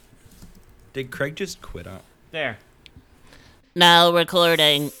Did Craig just quit on? There. Now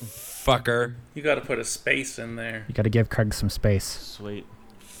recording. Fucker. You got to put a space in there. You got to give Craig some space. Sweet.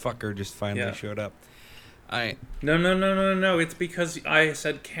 Fucker just finally showed up. No. It's because I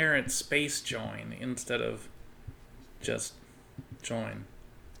said carrot space join instead of just join.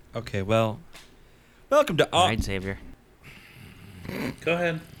 Okay, well, welcome to All right, Xavier. Go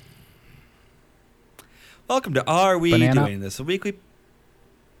ahead. Welcome to Are We Banana. Doing This? A weekly.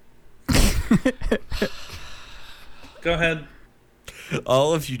 Go ahead.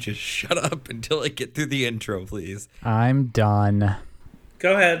 All of you just shut up until I get through the intro, please. I'm done.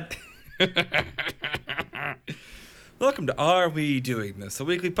 Go ahead. Welcome to Are We Doing This? A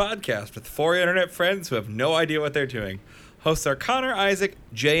weekly podcast with four internet friends who have no idea what they're doing. Hosts are Connor, Isaac,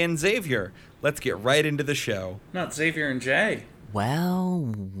 Jay, and Xavier. Let's get right into the show. Not Xavier and Jay.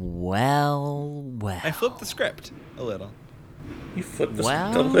 Well. I flipped the script a little. You flipped the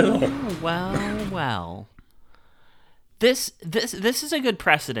script a little. Well. This is a good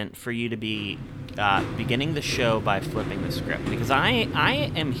precedent for you to be beginning the show by flipping the script, because I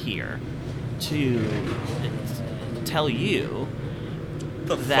am here to tell you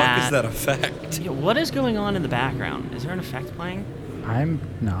The fuck is that effect? what is going on in the background. Is there an effect playing? I'm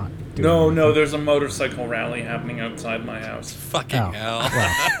not doing No, there's a motorcycle rally happening outside my house. Fucking hell.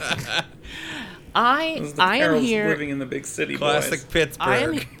 Well, I am Carol's here. living in the big city, Classic boys.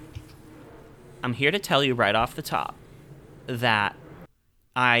 Pittsburgh. I'm here to tell you right off the top that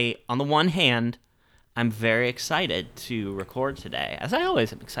on the one hand, I'm very excited to record today, as I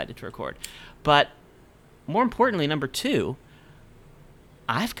always am excited to record. But more importantly, number two,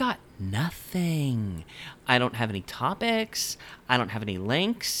 I've got nothing. I don't have any topics. I don't have any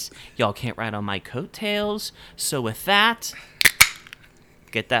links. Y'all can't ride on my coattails. So with that,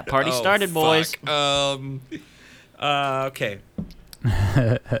 get that party started, boys. Okay.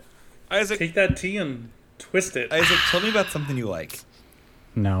 Isaac, Take that tea and twist it. Isaac, tell me about something you like.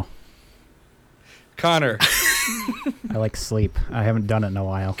 no. Connor, I like sleep. I haven't done it in a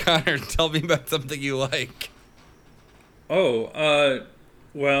while. Connor, tell me about something you like. Well,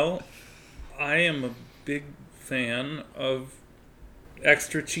 I am a big fan of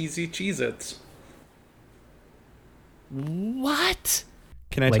extra cheesy Cheez-Its. What?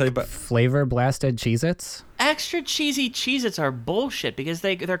 Can I Like tell you about... flavor blasted Cheez-Its? Extra cheesy Cheez-Its are bullshit because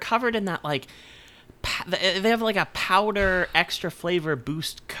they're covered in that, like, they have, like, a powder extra flavor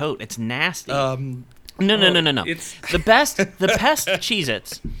boost coat. It's nasty. No. It's The best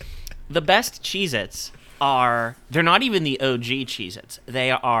Cheez-Its, the best Cheez-Its are, they're not even the OG Cheez-Its.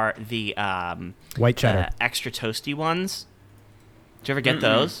 They are the White cheddar. extra toasty ones. Did you ever get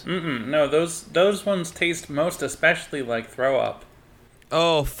those? no, those ones taste most especially like throw up.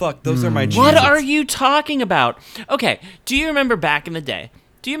 Oh, fuck, those are my Cheez-Its. What are you talking about? Okay, do you remember back in the day?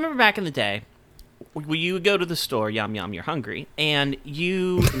 When you would go to the store, yum yum, you're hungry, and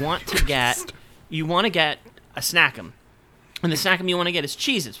you want to get a Snack'em, and the Snack'em you want to get is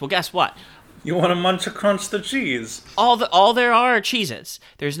Cheez-Its. Well, guess what? You want to munch a crunch the cheese? All there are Cheez-Its.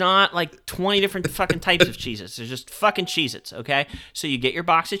 There's not like 20 different fucking types of Cheez-Its. There's just fucking Cheez-Its, okay? So you get your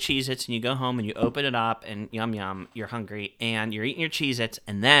box of Cheez-Its and you go home and you open it up and yum yum, you're hungry and you're eating your Cheez-Its,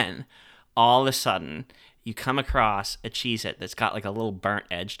 and then all of a sudden you come across a Cheez-It that's got like a little burnt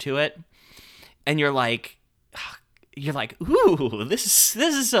edge to it, and you're like, ooh, this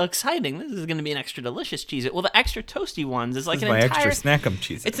is so exciting. This is going to be an extra delicious Cheez-It. Well, the extra toasty ones is like This is an my entire extra Snack'em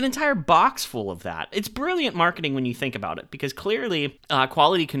Cheez-It. It's an entire box full of that. It's brilliant marketing when you think about it, because clearly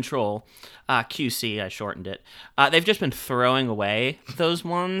quality control, QC, I shortened it, they've just been throwing away those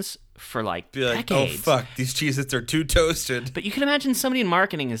ones for like Be like, decades. oh, fuck, these Cheez-Its are too toasted. But you can imagine somebody in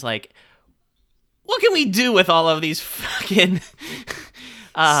marketing is like, what can we do with all of these fucking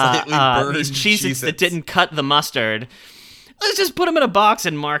Slightly burned these Cheez-Its that Cheez-Its. didn't cut the mustard? Let's just put them in a box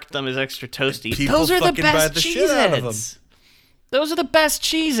and mark them as extra toasty. People Those are the fucking buy best the shit out of Cheez-Its. Those are the best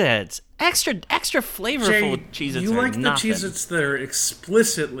Cheez-Its. Extra flavorful Cheez-Its you are like nothing. the Cheez-Its that are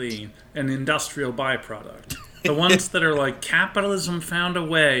explicitly an industrial byproduct. The ones that are like capitalism found a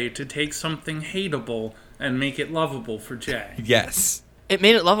way to take something hateable and make it lovable for Jay. Yes. It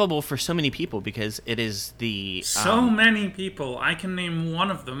made it lovable for so many people because it is the So many people. I can name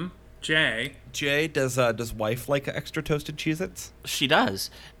one of them, Jay. Jay, does wife like extra toasted Cheez-Its? she does.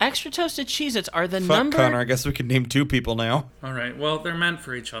 Extra toasted Cheez-Its are the Fuck, number. Connor, I guess we can name two people now. All right, well, they're meant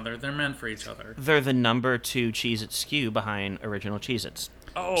for each other. They're the number 2 Cheez-It SKU behind original Cheez-Its.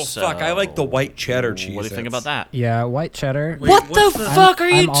 Oh, So, fuck, I like the white cheddar Cheez-Its. What do you think about that? Yeah, white cheddar. Wait, What what's the the- fuck are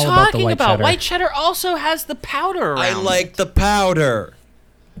you I'm all about the talking white about? cheddar. White cheddar also has the powder around. I like the powder.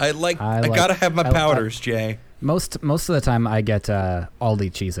 I I like- gotta have my I- powders, Jay. Most of the time I get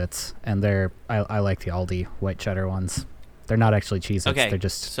Aldi Cheez-Its, and I like the Aldi white cheddar ones. They're not actually Cheez-Its. Okay, They're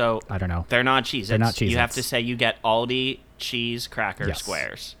just, so I don't know. They're not Cheez-Its. They're not You have Cheez-Its. to say you get Aldi cheese cracker Yes.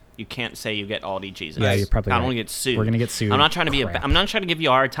 squares. You can't say you get Aldi Cheez-Its. Yeah, you're probably I right. don't want to get sued. We're gonna get sued. I'm not trying to be. Crap. I'm not trying to give you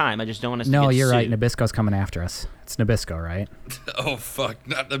a hard time. I just don't want us to No, get you're right. sued. Nabisco's coming after us. It's Nabisco, right? Oh fuck,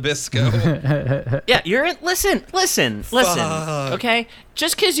 not Nabisco. Yeah, you're in. Listen. Fuck. Okay,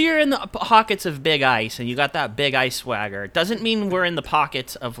 just because you're in the pockets of Big Ice and you got that Big Ice swagger doesn't mean we're in the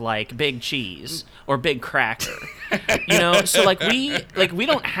pockets of like Big Cheese or Big Cracker. So we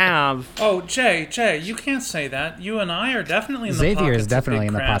don't have. Oh, Jay, you can't say that. You and I are definitely in the Xavier pockets is definitely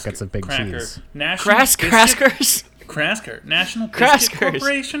of in Big the pockets of Big Cracker. Cheese. National Craskers. Crasker. National Craskers. Biscuit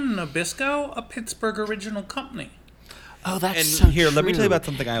Corporation, Nabisco, a Pittsburgh original company. Oh, that's And so here, let me tell you true. about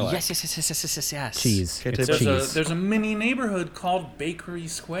something I like. Yes. Cheese. Can't It's take cheese. There's a mini neighborhood called Bakery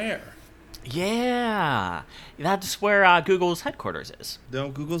Square. Yeah, that's where Google's headquarters is. No,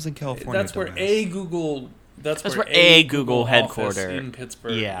 Google's in California. That's where dumbass. a Google. That's That's where where a Google office headquarter in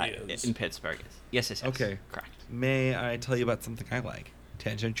Pittsburgh Yeah, is. in Pittsburgh is. Yes. Okay. Correct. May I tell you about something I like?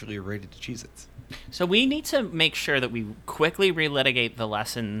 Tangentially related to Cheez-Its. So we need to make sure that we quickly relitigate the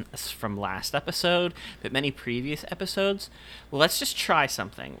lessons from last episode, but many previous episodes. Let's just try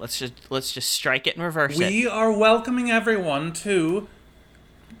something. Let's just strike it and reverse it. We are welcoming everyone to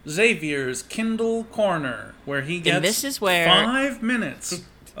Xavier's Kindle Corner, where he gets this is where- 5 minutes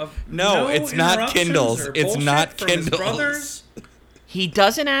of No, it's not interruptions Kindles. or It's bullshit not from his Kindles. brothers. He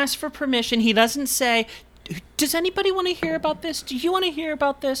doesn't ask for permission. He doesn't say, "Does anybody want to hear about this? Do you want to hear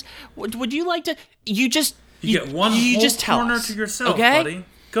about this? Would you like to?" You just You get one you whole just tell corner us, to yourself, okay? buddy.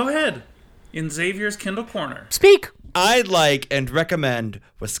 Go ahead. In Xavier's Kindle Corner. Speak. I like and recommend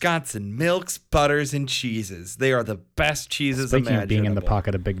Wisconsin milks, butters, and cheeses. They are the best cheeses Speaking imaginable. of being in the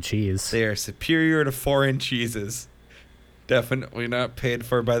pocket of Big Cheese. They are superior to foreign cheeses. Definitely not paid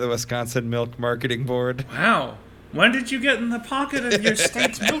for by the Wisconsin Milk Marketing Board. Wow. When did you get in the pocket of your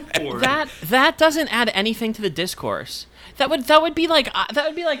state's milk board? That doesn't add anything to the discourse. That would be like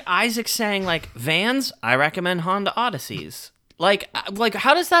Isaac saying like, Vans, I recommend Honda Odysseys. Like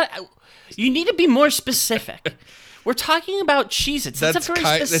how does that? You need to be more specific. We're talking about Cheez-Its. That's a very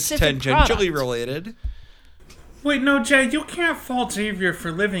that's specific tangentially product. related. Wait, no, Jay, you can't fault Xavier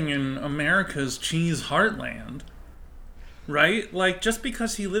for living in America's cheese heartland. Right? Like, just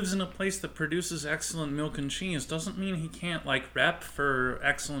because he lives in a place that produces excellent milk and cheese doesn't mean he can't, like, rep for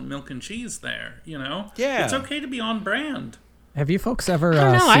excellent milk and cheese there, you know? Yeah. It's okay to be on brand. Have you folks ever I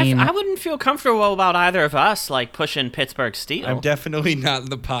don't know. seen... I wouldn't feel comfortable about either of us like pushing Pittsburgh Steel. I'm definitely not in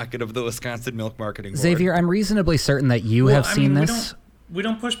the pocket of the Wisconsin Milk Marketing Board. Xavier, I'm reasonably certain that you have seen this. We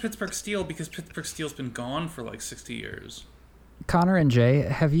don't push Pittsburgh Steel because Pittsburgh Steel's been gone for, like, 60 years. Connor and Jay,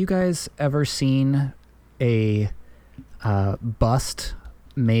 have you guys ever seen a bust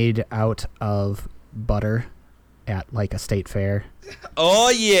made out of butter at, like, a state fair? Oh,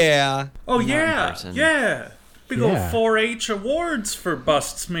 yeah. Oh, Not in yeah. person. Yeah. Big Yeah. old 4-H awards for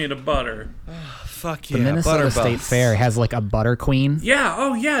busts made of butter. Fuck The yeah. Minnesota butter State busts. Fair has, like, a butter queen. Yeah,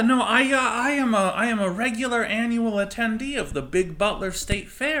 oh yeah, no, I am a regular annual attendee of the Big Butler State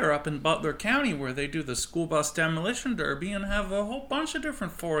Fair up in Butler County, where they do the school bus demolition derby and have a whole bunch of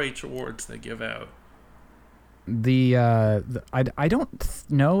different 4-H awards they give out. I don't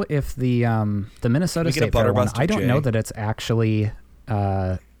know if the Minnesota We get a State Fair butter one, bust of I don't know Jay. that it's actually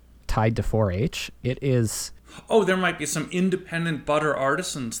tied to 4-H. It is... Oh, there might be some independent butter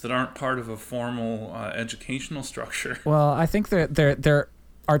artisans that aren't part of a formal educational structure. Well, I think they're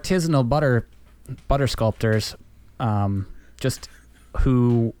artisanal butter sculptors, just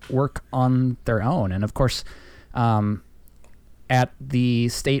who work on their own. And of course, at the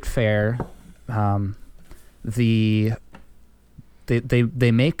state fair, they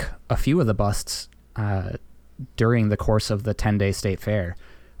make a few of the busts during the course of the 10-day state fair.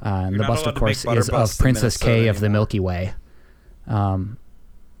 And You're the not bust, allowed of to make course, butter is of busts in Princess Minnesota K of the anymore. Milky Way,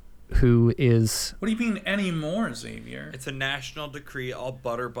 who is... What do you mean anymore, Xavier? It's a national decree. All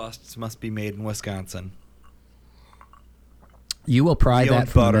butter busts must be made in Wisconsin. You will pry Field that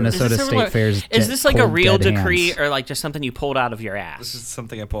from butter. the Is Minnesota this State Fair's Is this like a cold, real dead decree hands. or like just something you pulled out of your ass? This is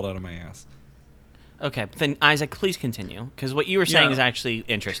something I pulled out of my ass. Okay, then Isaac, please continue because what you were saying Yeah. is actually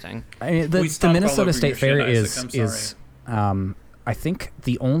interesting. I mean, We the stomped all Minnesota over State your Fair shit, is Isaac, I'm I think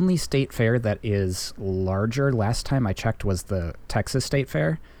the only state fair that is larger. Last time I checked was the Texas State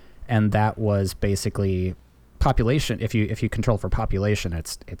Fair, and that was basically population. If you control for population,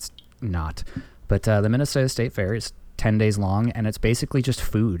 it's not. But the Minnesota State Fair is 10 days long, and it's basically just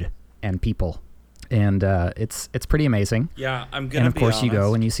food and people, and it's pretty amazing. Yeah, I'm gonna And of be course, you go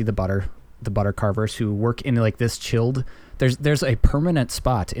honest. and you see the butter the butter carvers who work in like this chilled. There's a permanent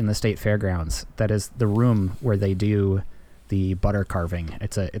spot in the state fairgrounds that is the room where they do the butter carving.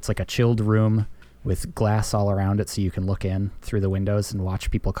 It's like a chilled room with glass all around it, so you can look in through the windows and watch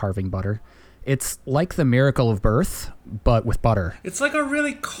people carving butter. It's like the miracle of birth, but with butter. It's like a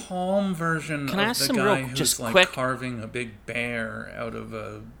really calm version Can I of ask the some guy real- who's just like quick- carving a big bear out of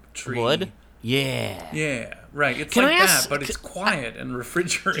a tree. Wood? Yeah. Yeah, right. It's Can like I ask- that, but it's quiet and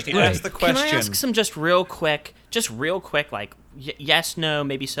refrigerated. That's the Can question. I ask some just real quick, like yes, no,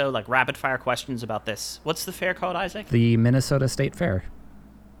 maybe so, like rapid fire questions about this? What's the fair called, Isaac? The Minnesota State Fair.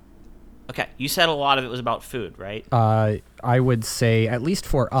 Okay, you said a lot of it was about food, right? I would say, at least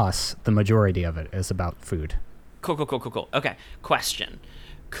for us, the majority of it is about food. Cool. Okay, question.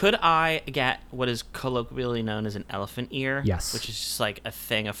 Could I get what is colloquially known as an elephant ear? Yes. Which is just like a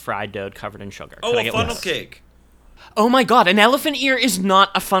thing of fried dough covered in sugar. Oh, Could I a get funnel one? cake. Oh my god, an elephant ear is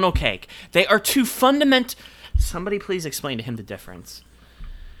not a funnel cake. They are two fundamental... Somebody please explain to him the difference.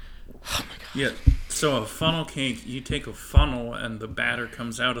 Yeah, so a funnel cake, you take a funnel and the batter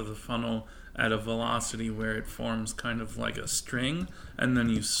comes out of the funnel at a velocity where it forms kind of like a string, and then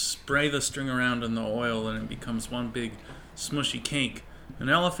you spray the string around in the oil and it becomes one big smushy cake. An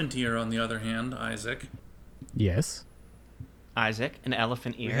elephant ear, on the other hand, Isaac. Yes. Isaac, an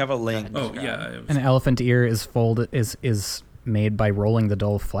elephant ear. We have a link. Oh, yeah. It An was, elephant ear is made by rolling the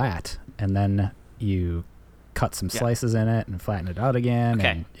dough flat, and then you cut some slices in it and flatten it out again. Okay.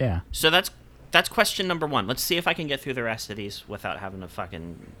 And, yeah. So that's question number one. Let's see if I can get through the rest of these without having to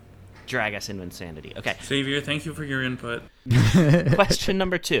fucking drag us into insanity. Okay. Xavier, thank you for your input. Question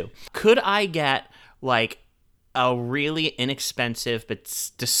number two. Could I get like a really inexpensive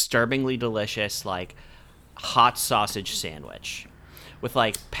but disturbingly delicious like hot sausage sandwich with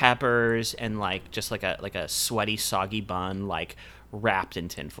like peppers and like just like a sweaty soggy bun like wrapped in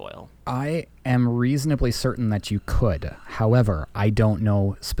tinfoil? I am reasonably certain that you could. However, I don't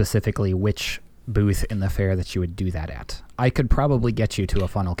know specifically which booth in the fair that you would do that at. I could probably get you to a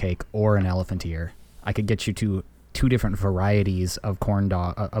funnel cake or an elephant ear. I could get you to two different varieties of corn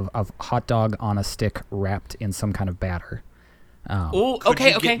dog, of hot dog on a stick wrapped in some kind of batter. Oh, Could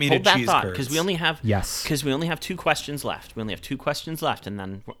okay. you get me to Hold that cheese thought, curds? because we only have Yes. because we only have two questions left. And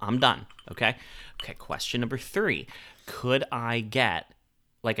then I'm done. Okay. Okay. Question number three. Could I get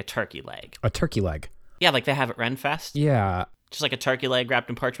like a turkey leg? A turkey leg. Yeah, like they have at Renfest. Yeah. Just like a turkey leg wrapped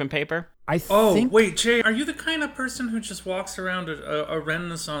in parchment paper. I Oh, think wait, Jay, are you the kind of person who just walks around a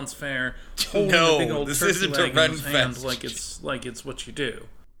Renaissance fair holding No, a big old this turkey isn't a leg in his hand Renfest. like it's what you do?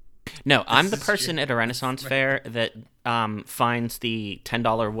 No, I'm the is person at a Renaissance fair that finds the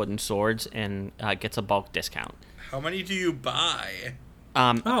 $10 wooden swords and gets a bulk discount. How many do you buy?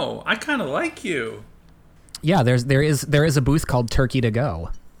 Oh, I kind of like you. yeah, there is a booth called Turkey to Go,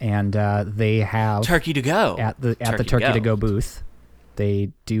 and they have Turkey to go. at the Turkey to Go booth.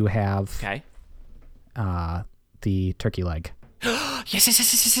 They do have Okay. the turkey leg.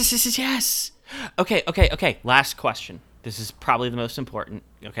 Yes. Okay. Last question. This is probably the most important,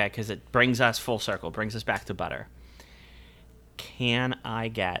 okay, because it brings us full circle, brings us back to butter. Can I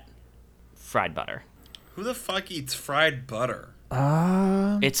get fried butter? Who the fuck eats fried butter?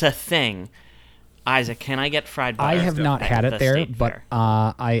 It's a thing. Isaac, can I get fried butter? I have not at had the it there, state but fair?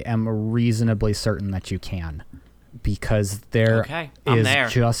 I am reasonably certain that you can, because there Okay, I'm is there.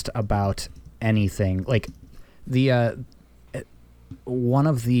 just about anything. Like the one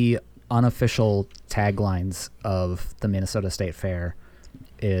of the unofficial taglines of the Minnesota State Fair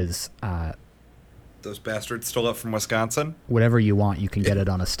is Those bastards stole it from Wisconsin? whatever you want, you can get it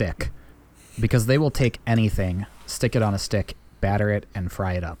on a stick, because they will take anything, stick it on a stick, batter it, and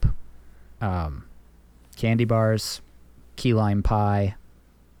fry it up. Candy bars, key lime pie.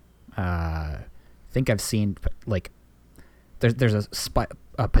 I think I've seen like there's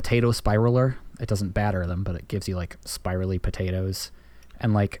a potato spiraler. It doesn't batter them, but it gives you like spirally potatoes,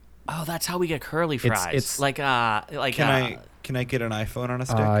 and like Oh, that's how we get curly fries. it's- like Can I get an iPhone on a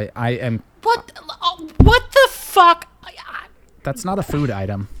stick? I am. what? What the fuck? That's not a food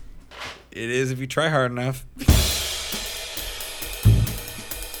item. It is if you try hard enough.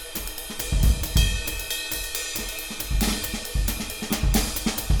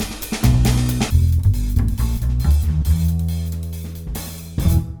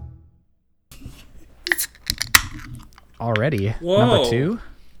 Already. Whoa. Number 2.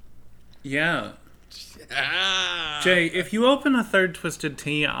 Yeah. Ah. Jay, if you open a third Twisted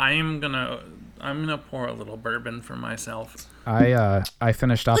Tea, I'm gonna pour a little bourbon for myself I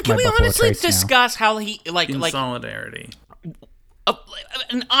finished off Can my we Buffalo honestly Trace now. discuss how he in solidarity.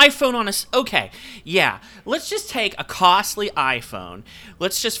 an iPhone on okay, yeah. Let's just take a costly iPhone.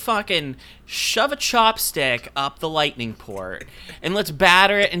 Let's just fucking shove a chopstick up the lightning port, and let's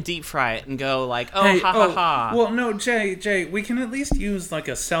batter it and deep fry it and go like, ha ha ha. Well, no, Jay, we can at least use like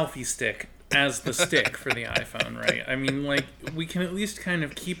a selfie stick as the stick for the iPhone, right? I mean, like, we can at least kind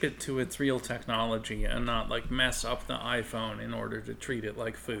of keep it to its real technology and not like mess up the iPhone in order to treat it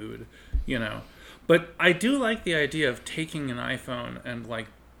like food, you know. But I do like the idea of taking an iPhone and like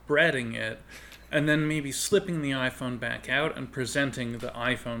breading it and then maybe slipping the iPhone back out and presenting the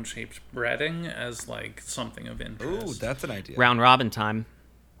iPhone shaped breading as like something of interest. Ooh, that's an idea. Round robin time.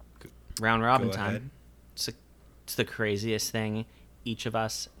 Round robin Go time. ahead. It's the craziest thing each of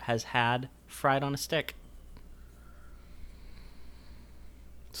us has had fried on a stick.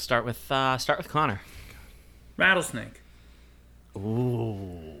 Start with Connor. Rattlesnake.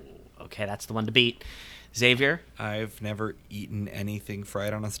 Ooh, okay, that's the one to beat. Xavier, I've never eaten anything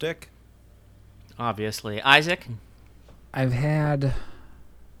fried on a stick. obviously. Isaac, I've had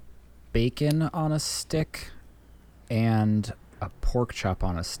bacon on a stick and a pork chop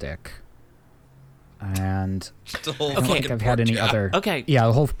on a stick. And The whole I don't Okay. think fucking I've had pork any chop. other. Okay. Yeah,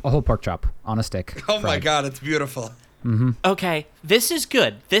 a whole pork chop on a stick. Oh my fried. god, it's beautiful. okay, this is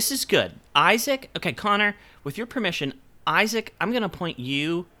good. This is good. Isaac, okay, Connor, with your permission, Isaac, I'm going to appoint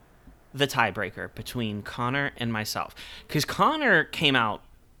you the tiebreaker between Connor and myself. Because Connor came out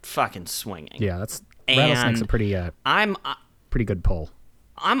fucking swinging. Yeah, rattlesnake's a And I'm pretty good pull.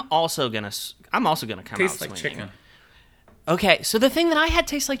 I'm also gonna come Tastes out like swinging. chicken. Okay, so the thing that I had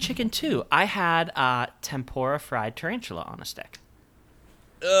tastes like chicken too. I had tempura fried tarantula on a stick.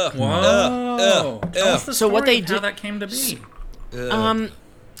 Ugh. Whoa! Tell us the So what story they of how do- that came to be.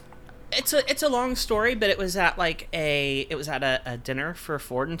 It's a long story, but it was at a dinner for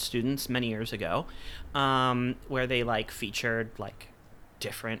Fordham students many years ago, where they like featured like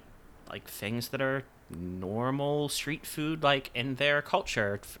different like things that are normal street food like in their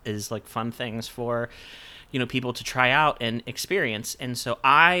culture is like fun things for people to try out and experience. And so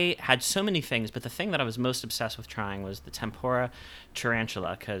I had so many things, but the thing that I was most obsessed with trying was the tempura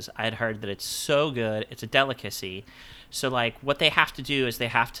tarantula, because I had heard that it's so good. It's a delicacy. So like what they have to do is they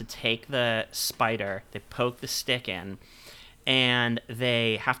have to take the spider, they poke the stick in, and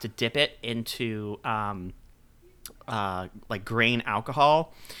they have to dip it into like grain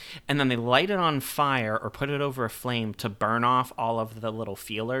alcohol, and then they light it on fire or put it over a flame to burn off all of the little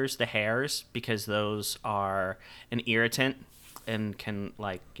feelers, the hairs, because those are an irritant and can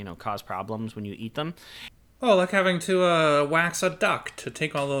cause problems when you eat them. Oh, like having to wax a duck to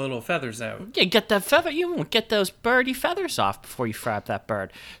take all the little feathers out. Yeah, get the feather. You won't get those birdie feathers off before you fry up that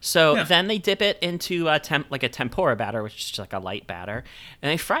bird. So Yeah. then they dip it into a tempura batter, which is just like a light batter,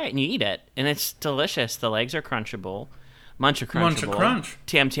 and they fry it and you eat it, and it's delicious. The legs are crunchable, munch crunch.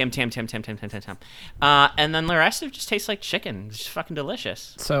 Tam. And then the rest of it just tastes like chicken. It's just fucking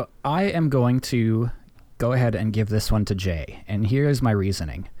delicious. So I am going to go ahead and give this one to Jay, and here's my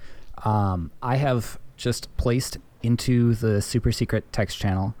reasoning. I have just placed into the super secret text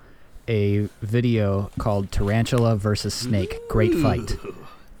channel a video called Tarantula versus Snake, Great Fight.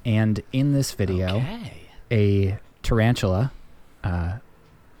 And in this video, Okay. a tarantula,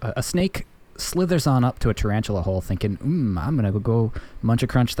 a snake slithers on up to a tarantula hole thinking, I'm going to go munch a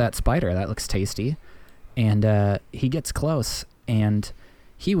crunch that spider. That looks tasty. And he gets close, and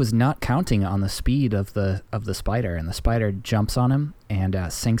he was not counting on the speed of the spider, and the spider jumps on him and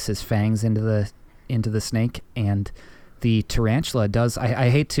sinks his fangs into the snake, and the tarantula does. I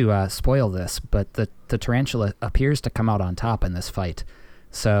hate to spoil this, but the tarantula appears to come out on top in this fight.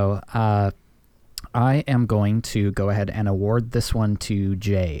 So I am going to go ahead and award this one to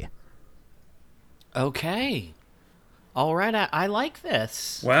Jay. Okay. All right. I like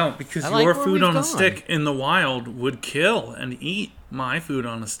this. Wow, because I like your where food we've on a gone. stick in the wild would kill and eat my food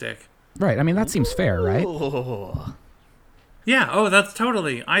on a stick. Right. I mean, that seems fair, right? Ooh. Yeah, that's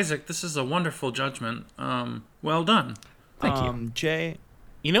totally. Isaac, this is a wonderful judgment. Well done. Thank you. Jay,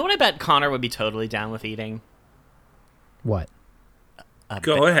 You know what I bet Connor would be totally down with eating? What?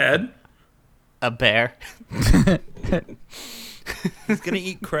 Go ahead. A bear. he's gonna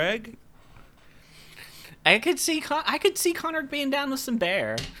eat Craig? I could see Connor being down with some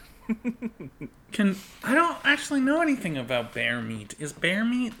bear. I don't actually know anything about bear meat. Is bear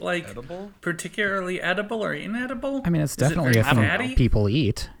meat like Edible? particularly edible or inedible? I mean, it's Is it definitely a very thing fatty? people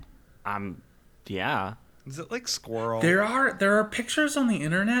eat. Yeah. Is it like squirrel? There are pictures on the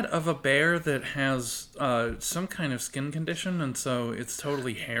internet of a bear that has some kind of skin condition, and so it's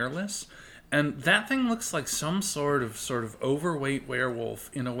totally hairless. And that thing looks like some sort of overweight werewolf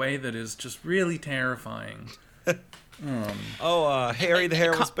in a way that is just really terrifying. Harry the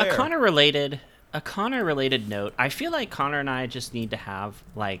Hairless Bear. A Connor related note. I feel like Connor and I just need to have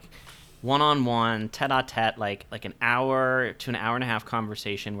like one-on-one, tete-a-tete, like an hour to an hour and a half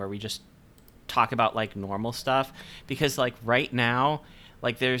conversation where we just talk about like normal stuff, because like right now,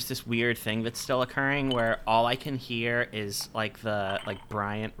 like there's this weird thing that's still occurring where all I can hear is like the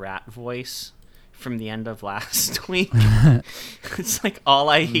Bryant rat voice from the end of last week. It's like all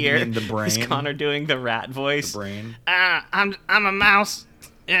I hear is Connor doing the rat voice. The brain. I'm a mouse.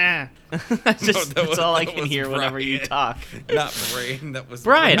 Yeah. That's all I can hear whenever you talk. Not Brain. That was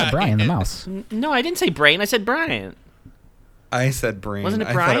Brian. Brian the mouse. No, I didn't say Brain. I said Bryant. I said Brain. Wasn't it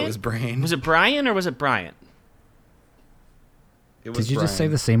I Brian? thought it was Brain. Was it Brian or was it Bryant? It was Did you Brian. just say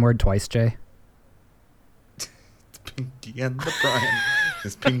the same word twice, Jay? It's Pinky and the Brian.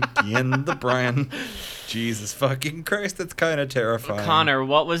 It's Pinky and the Brian. Jesus fucking Christ, that's kind of terrifying. Connor,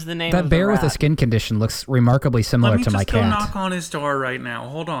 what was the name That of bear the with a rat? skin condition looks remarkably similar to my Let me just go cat. knock on his door right now.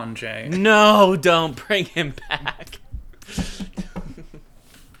 Hold on, Jay. No, don't bring him back.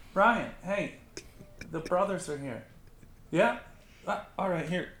 Brian, hey, the brothers are here. Yeah? All right,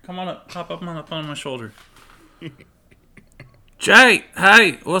 here, come on up. Hop up on my shoulder. Jay,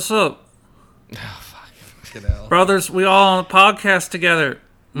 hey, what's up? Fucking hell. Brothers, we all on a podcast together.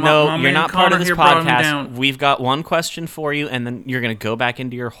 No, my you're man not part Connor of this here brought him podcast. down. We've got one question for you, and then you're going to go back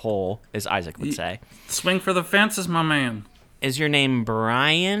into your hole, as Isaac would say. Swing for the fences, my man. Is your name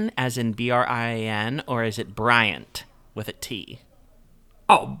Brian, as in Brian, or is it Bryant with a T?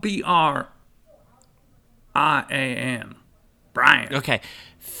 Oh, Brian. Brian. Okay,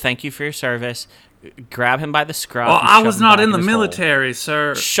 thank you for your service. Grab him by the scruff. Well, and I shove was him not back in the his hole. military,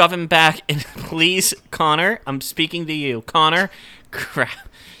 sir. Shove him back in. Please, Connor, I'm speaking to you. Connor, grab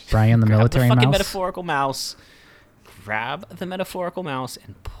Brian the military the fucking mouse. metaphorical mouse. Grab the metaphorical mouse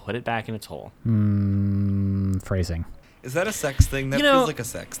and put it back in its hole. Phrasing. Is that a sex thing? That You know- feels like a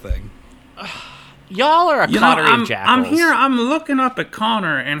sex thing. Y'all are a coterie of jackals. I'm here. I'm looking up at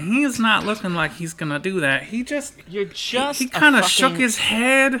Connor, and he's not looking like he's gonna do that. He just You're just he a kind of fucking- shook his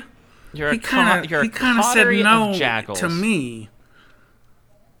head. You're He a kind you're a of said coterie no of jackals. to me.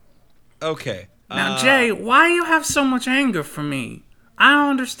 Okay. Now, Jay, why you have so much anger for me? I don't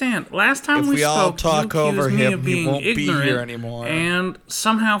understand. Last time If we we all spoke, talk you accused over me him, of he being won't be ignorant here anymore. and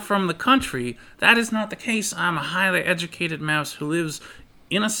somehow from the country. That is not the case. I'm a highly educated mouse who lives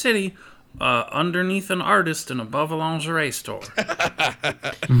in a city underneath an artist and above a lingerie store.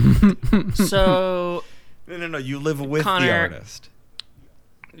 So, No. You live with the Connor, artist.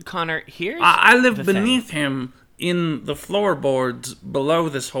 Connor, here's I live the thing. beneath him in the floorboards below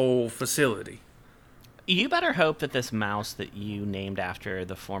this whole facility. You better hope that this mouse that you named after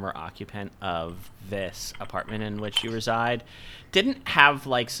the former occupant of this apartment in which you reside didn't have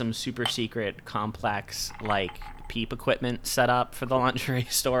like some super secret complex like peep equipment set up for the lingerie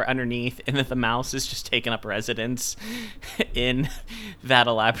store underneath, and that the mouse is just taking up residence in that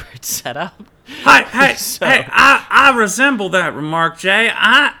elaborate setup. Hey, So- hey! I resemble that remark, Jay.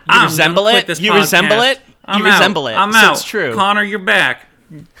 I'm resemble gonna it? quit this You podcast. resemble it? You I'm resemble out. it, I'm so out. it's true. Connor, you're back.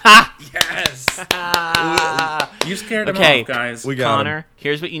 Ha! Yes. You scared him Okay, off, guys. We got Connor,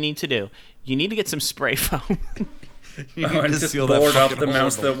 here's what you need to do. You need to get some spray foam. You and need to just seal that board up fucking the hole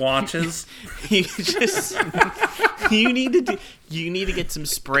mouse in the- that watches. you just you need to get some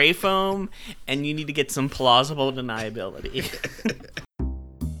spray foam, and you need to get some plausible deniability.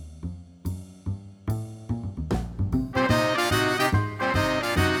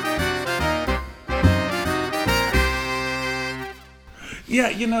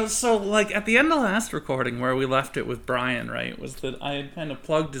 Yeah, so like at the end of the last recording where we left it with Brian, right, was that I had kind of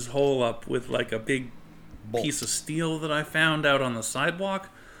plugged his hole up with like a big piece of steel that I found out on the sidewalk.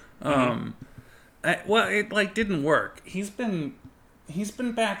 Well, it like didn't work. He's been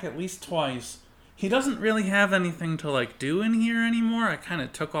back at least twice. He doesn't really have anything to like do in here anymore. I kind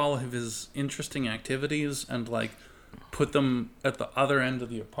of took all of his interesting activities and like put them at the other end of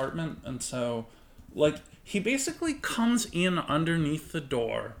the apartment, and so like he basically comes in underneath the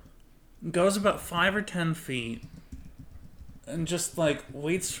door, goes about 5 or 10 feet, and just like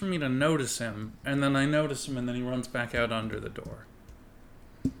waits for me to notice him, and then I notice him, and then he runs back out under the door.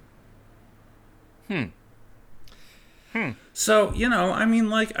 So, I mean,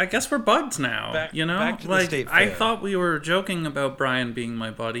 like, I guess we're buds now, Back to the like, state I fair. thought we were joking about Brian being my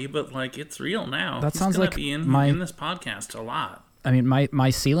buddy, but, like, it's real now. That He's sounds gonna like be in this podcast a lot. I mean, my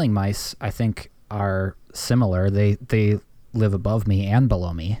ceiling mice, I think, are similar. They live above me and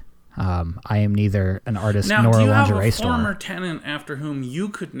below me. I am neither an artist Now, nor do a you have lingerie a store. former tenant after whom you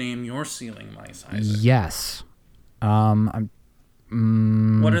could name your ceiling mice, Isaac? Yes. What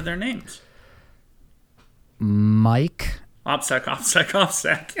are their names? Mike. OPSEC.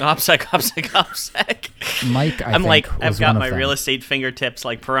 OPSEC. Mike, I'm think, like, was I've got one of my them. real estate fingertips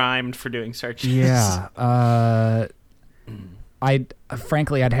like primed for doing searches. Yeah. I'd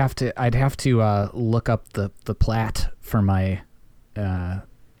have to look up the plat for my.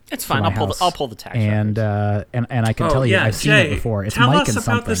 It's for fine. my I'll house. pull the tax and records. and I can tell you, I've seen it before. It's tell Mike us and about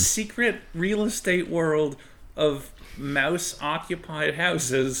something. the secret real estate world of mouse-occupied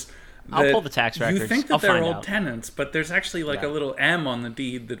houses. I'll that pull the tax records. You think that I'll they're find all out. tenants, but there's actually like a little M on the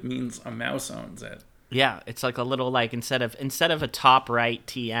deed that means a mouse owns it. Yeah, it's like a little like instead of a top right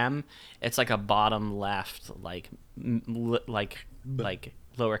TM, it's like a bottom left like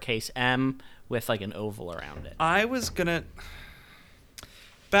lowercase m with like an oval around it. I was gonna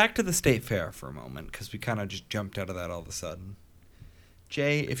back to the state fair for a moment because we kind of just jumped out of that all of a sudden.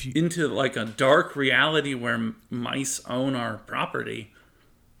 Jay, if you Into like a dark reality where mice own our property.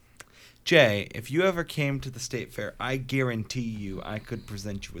 Jay, if you ever came to the state fair, I guarantee you I could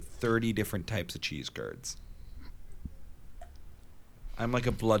present you with 30 different types of cheese curds. I'm like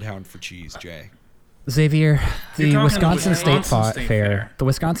a bloodhound for cheese, Jay. Xavier, You're the talking Wisconsin the State Wisconsin State Fair, Fair. the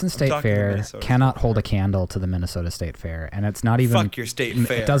Wisconsin State talking the Fair Minnesota cannot State hold a candle to the Minnesota State Fair, and it's not even. Fuck your state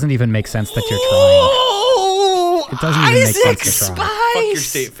fair. It doesn't even make sense that you're trying. Oh, It doesn't even make Isaac sense to try. Spice! Fuck your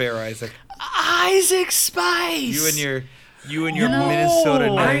state fair, Isaac. Isaac Spice! You and your No. Minnesota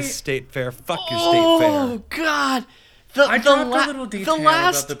I- nice state fair. Fuck your state fair. Oh God! I dropped a little detail the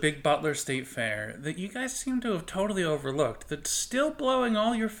last about the Big Butler State Fair that you guys seem to have totally overlooked. That's still blowing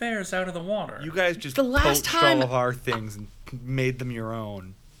all your fairs out of the water. You guys just The last poached time- all of our things and made them your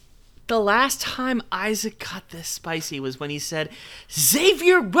own. The last time Isaac got this spicy was when he said,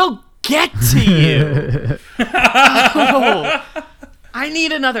 "Xavier will get to you." Oh, I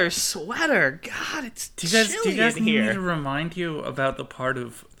need another sweater. God, it's Do you guys chilly need in me to here. remind you about the part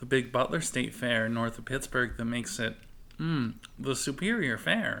of the Big Butler State Fair north of Pittsburgh that makes it the superior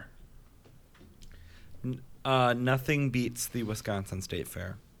fair? Nothing beats the Wisconsin State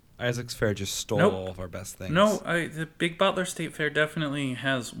Fair. Isaac's Fair just stole Nope. all of our best things. No, the Big Butler State Fair definitely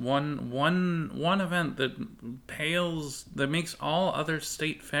has one event that makes all other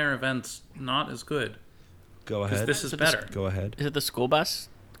state fair events not as good. Go 'Cause ahead. this is better. Go ahead. Is it the school bus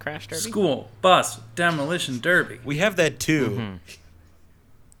crash derby? School bus demolition derby. We have that too. Mm-hmm.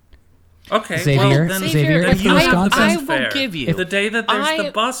 Okay, Xavier, well then, Xavier, then if you have the Wisconsin- best I will fair. give you- the day that there's I-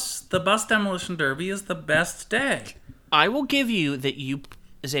 the bus demolition derby is the best day. I will give you that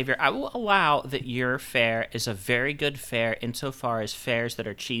Xavier, I will allow that your fair is a very good fair insofar as fairs that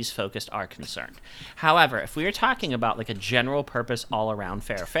are cheese focused are concerned. However, if we are talking about like a general purpose all around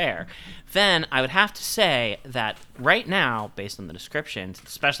fair, then I would have to say that right now, based on the descriptions,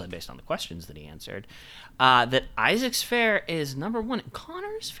 especially based on the questions that he answered, that Isaac's fair is number one.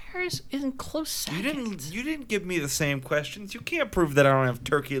 Connor's fair is in close second. You didn't give me the same questions. You can't prove that I don't have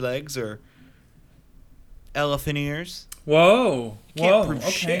turkey legs or elephant ears. Whoa, can't prove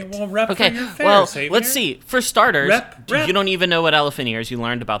okay, shit. well, rep Okay, for your fair, well, Xavier. let's see. For starters, Rep. you don't even know what elephant ears. You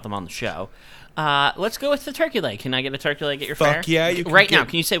learned about them on the show. Let's go with the turkey leg. Can I get a turkey leg at your fair? Fuck yeah, you can Right now, get-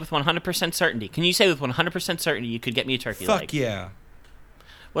 can you say with 100% certainty? Can you say with 100% certainty you could get me a turkey leg? Fuck yeah.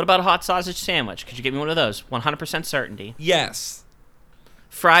 What about a hot sausage sandwich? Could you get me one of those? 100% certainty. Yes.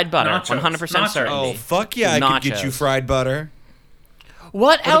 Fried butter, Nachos. 100% Nachos. certainty. Oh fuck yeah! I could get you Nachos. fried butter.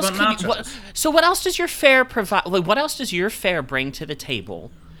 What else about could nachos? so what else does your fair provide? Like, what else does your fair bring to the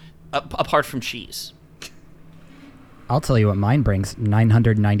table apart from cheese? I'll tell you what mine brings: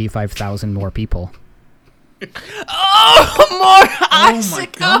 995,000 more people. Oh, more Oh my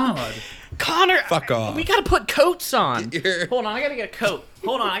Isaac! god. Connor, Fuck off. We gotta put coats on. Get your- Hold on, I gotta get a coat.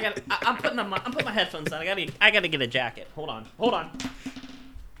 Hold on, I'm putting my headphones on. I gotta get a jacket. Hold on.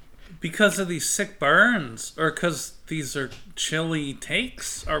 Because of these sick burns, or because these are chilly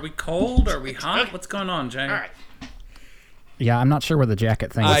takes? Are we cold? Are we hot? What's going on, Jay? All right. Yeah, I'm not sure where the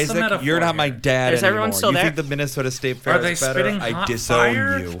jacket thing is. the Isaac, metaphor you're not my here? dad Is anymore. everyone still you there? think the Minnesota State Fair Are they is better? spitting I hot disown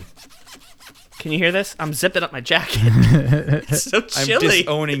fire? you. Can you hear this? I'm zipping up my jacket. It's so I'm chilly.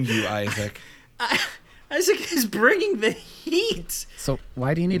 disowning you, Isaac. Isaac is bringing the heat. So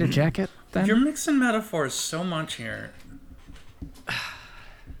why do you need a jacket then? You're mixing metaphors so much here.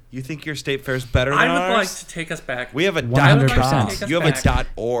 You think your state fair is better than I would ours? like to take us back. We have a 100%. You have a Back.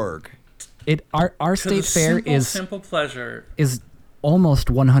 .org. Our to the state fair simple, is simple pleasure. almost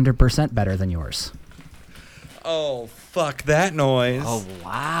 100% better than yours. Oh fuck that noise! Oh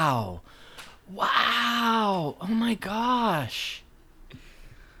wow. Wow. Oh my gosh.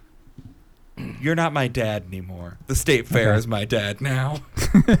 You're not my dad anymore. The state fair Okay. is my dad now.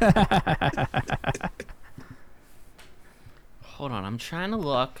 Hold on, I'm trying to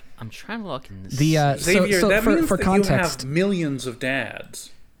look. In this. Xavier, that means for that context, you have millions of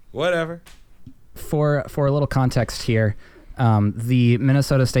dads. Whatever. for a little context here, the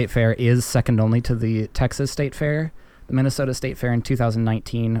Minnesota State Fair is second only to the Texas State Fair. The Minnesota State Fair in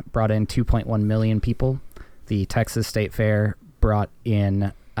 2019 brought in 2.1 million people. The Texas State Fair brought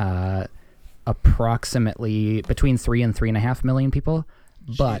in approximately between 3 and 3.5 million people,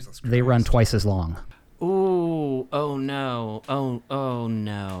 but they run twice as long. Ooh, oh no. Oh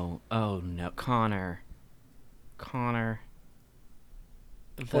no. Connor.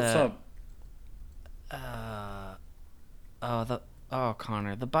 What's up?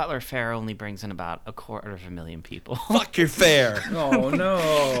 Connor, the Butler Fair only brings in about 250,000 people. Fuck your fair. Oh no!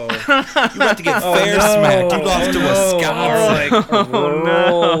 You about to get fair smacked. You lost to Wisconsin. Like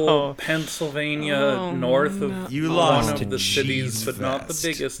rural Pennsylvania, north of You one lost of to the cities, but not the Cheesefest.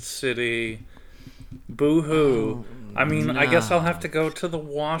 biggest city. Boo-hoo. I mean, I guess I'll have to go to the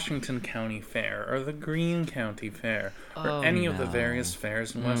Washington County Fair or the Greene County Fair or any of the various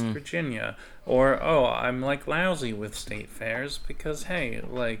fairs in West Virginia. Or, I'm like lousy with state fairs because, hey,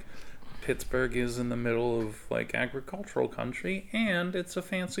 like Pittsburgh is in the middle of like agricultural country and it's a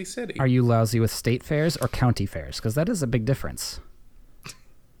fancy city. Are you lousy with state fairs or county fairs? Because that is a big difference.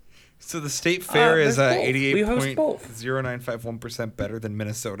 So the state fair is there's both. We host both. 88.0951% better than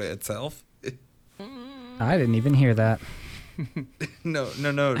Minnesota itself. I didn't even hear that. No,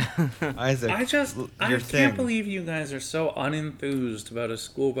 Isaac. I your can't believe you guys are so unenthused about a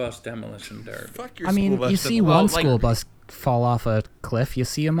school bus demolition derby. Fuck your I mean, school bus you see demolition. one Well, like- school bus fall off a cliff, you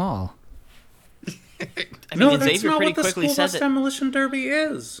see them all. I mean, No, and that's Xavier not pretty what the quickly school said bus that. demolition derby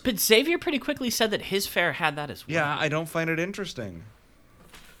is. But Xavier pretty quickly said that his fair had that as well. Yeah, I don't find it interesting.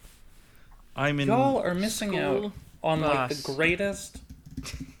 I'm in. Y'all are missing School out on like bus. the greatest.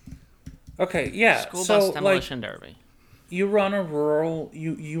 Okay, yeah. School so bus like demolition derby. you run a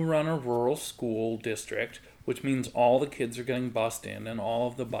rural school district, which means all the kids are getting bussed in, and all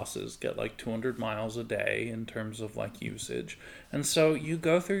of the buses get like 200 miles a day in terms of like usage. And so you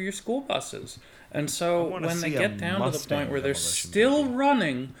go through your school buses. And so wanna when they see a get down to the Mustang point where they're demolition still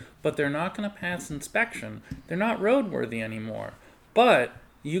running, but they're not going to pass inspection, they're not roadworthy anymore. But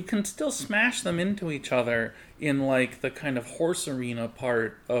you can still smash them into each other in like the kind of horse arena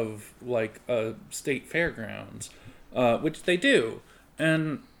part of like a state fairgrounds, which they do.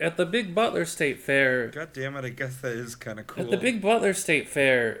 And at the Big Butler State Fair, God damn it! I guess that is kind of cool. at the Big Butler State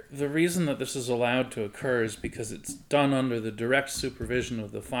Fair, the reason that this is allowed to occur is because it's done under the direct supervision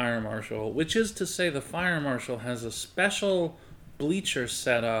of the fire marshal, which is to say the fire marshal has a special bleacher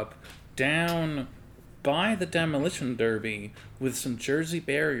set up down by the demolition derby with some Jersey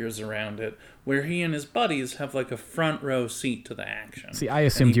barriers around it, where he and his buddies have like a front row seat to the action. See, I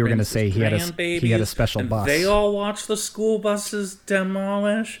assumed you were going to say he had a special and bus. They all watch the school buses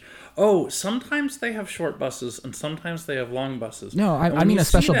demolish. Oh, sometimes they have short buses and sometimes they have long buses. No, And I when mean you a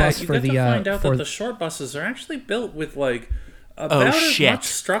special see that, bus you for get the, to find out for- that the short buses are actually built with like about as shit. much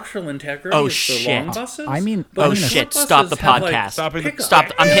structural integrity Oh, as the shit. long buses. I mean- but I Oh the mean, short shit! buses Stop the have, like, podcast. Stopping the-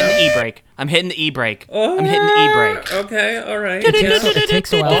 Stop! I'm hitting the e-brake. I'm hitting the e-brake. I'm hitting the e-brake. Okay, all right. It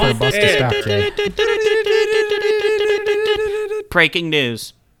takes a while for a bus to stop, Jay. Breaking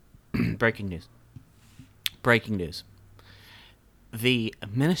news. Breaking news. Breaking news. The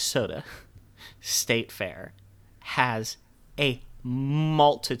Minnesota State Fair has a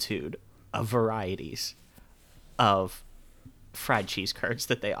multitude of varieties of fried cheese curds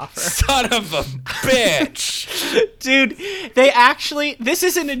that they offer. Son of a bitch! Dude, they actually, this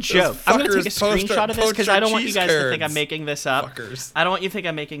isn't a joke. I'm going to take a fuckers post screenshot of this because our I don't want you cheese guys to think I'm curds. making this up. Fuckers. I don't want you to think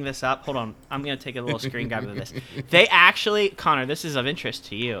I'm making this up. Hold on. I'm going to take a little screen grab of this. They actually, Connor, this is of interest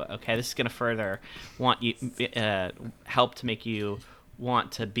to you, okay? This is going to further help to make you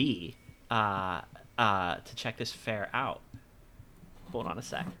want to be, to check this fair out. Hold on a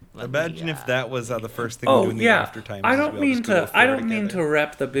sec. Let Imagine me, if that was the first thing we do Oh in the yeah, after times. I is don't we all just go to a I fair don't mean to together.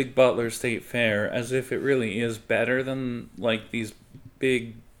 rep the Big Butler State Fair as if it really is better than like these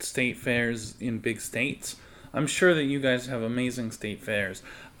big state fairs in big states. I'm sure that you guys have amazing state fairs.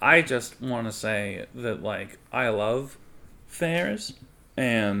 I just want to say that like I love fairs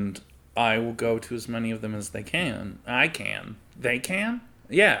and I will go to as many of them as they can. I can. They can?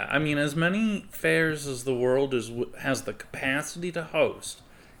 Yeah, I mean as many fairs as the world has the capacity to host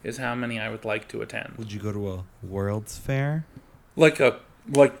is how many I would like to attend. Would you go to a World's Fair? Like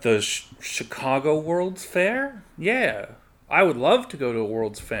the Chicago World's Fair? Yeah. I would love to go to a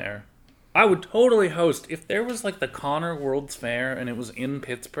World's Fair. I would totally host if there was like the Connor World's Fair and it was in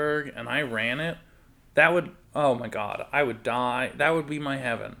Pittsburgh and I ran it. That would, oh my god, I would die. That would be my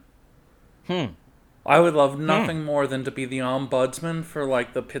heaven. I would love nothing more than to be the ombudsman for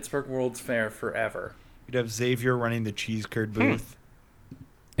like the Pittsburgh World's Fair forever. You'd have Xavier running the cheese curd booth.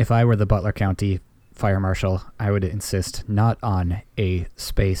 If I were the Butler County Fire Marshal, I would insist not on a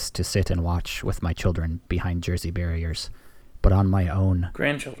space to sit and watch with my children behind Jersey barriers, but on my own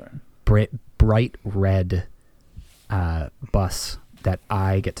Grandchildren. bright red bus that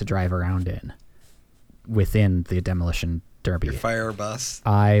I get to drive around in within the demolition derby. Your fire bus.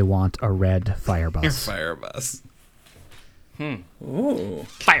 I want a red fire bus. Your fire bus. Ooh.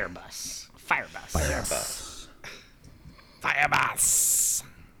 Fire bus. Fire bus. Fire bus. Fire bus.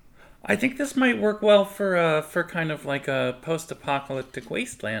 I think this might work well for kind of like a post-apocalyptic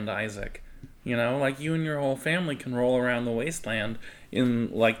wasteland, Isaac. You know, like you and your whole family can roll around the wasteland in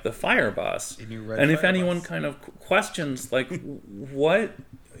like the fire bus. In your red And if fire anyone bus. kind of questions, like, what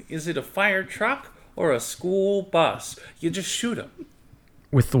is it, a fire truck or a school bus? You just shoot them.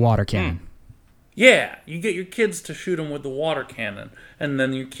 With the water cannon. Yeah, you get your kids to shoot them with the water cannon, and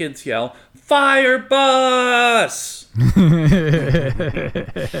then your kids yell, "Fire bus!"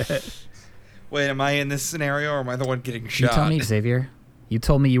 Wait, am I in this scenario or am I the one getting You shot? told me, Xavier. You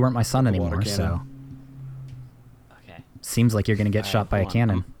told me you weren't my son The water anymore, cannon. so Okay. seems like you're going to get shot by a hold on.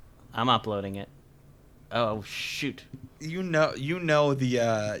 cannon. I'm uploading it. Oh shoot. You know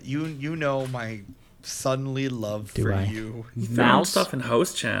my sonly love Do for I? you. Found Mouse. stuff in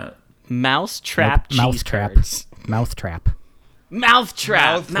host chat. Mouse trap. Nope, mouth cheese trap. curds. Mouth trap. Mouth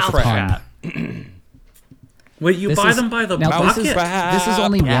trap. Mouth Mouth trap. trap. Wait, you This buy is- them by the now, Mouth bucket? trap. This is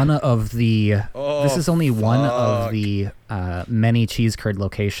only Yeah. one of the. Oh, this is only one of fuck. the many cheese curd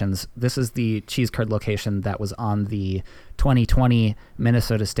locations. This is the cheese curd location that was on the 2020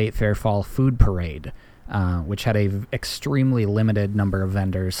 Minnesota State Fair Fall Food Parade, which had a extremely limited number of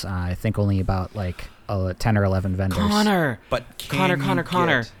vendors. I think only about like 10 or 11 vendors. Connor. But can you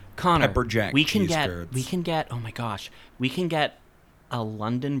Connor. get Connor. pepper jack We can cheese get. curds? We can get. Oh my gosh. We can get a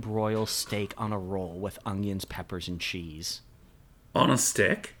London broil steak on a roll with onions, peppers, and cheese. On a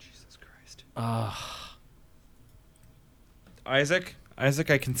stick? Jesus Christ. Isaac,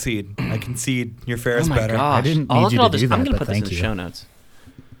 I concede. Your fare is Oh my better. gosh. I didn't Oh, need look you at all to this. do that, I'm gonna but put this in thank the you. show notes.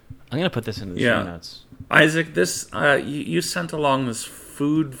 I'm gonna put this in the Yeah. show notes. Isaac, this you sent along this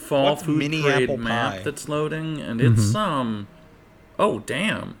fall What's food mini parade apple map pie? that's loading, and it's oh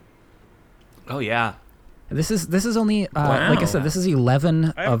damn. Oh yeah. This is only like I Wow. said. This is 11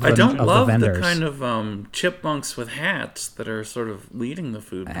 of I the, don't of love the the vendors. kind of chipmunks with hats that are sort of leading the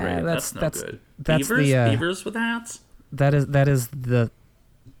food parade. that's- That's no that's- good. that's Beavers? the, Beavers with hats? that is the.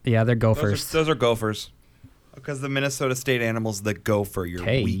 Yeah, they're gophers. Those are gophers. Because the Minnesota state animal's the gopher. Your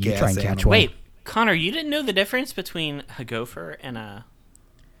Hey, weak you ass try and catch animal. one. Wait, Connor, you didn't know the difference between a gopher and a.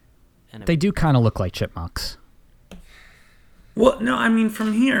 They do kind of look like chipmunks. Well, no, I mean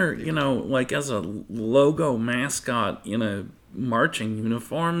from here, like as a logo mascot in a marching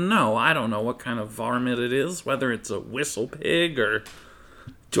uniform. No, I don't know what kind of varmint it is. Whether it's a whistle pig or.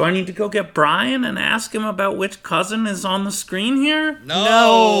 Do I need to go get Brian and ask him about which cousin is on the screen here?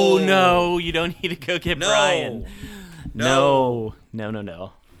 No, you don't need to go get No. Brian. No.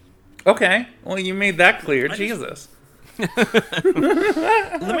 Okay, well you made that clear. Jesus.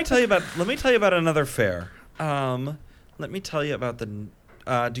 Let me tell you about another fair. Let me tell you about the.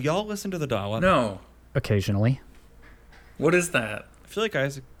 Do y'all listen to the Dollop? No. Occasionally, What is that? I feel like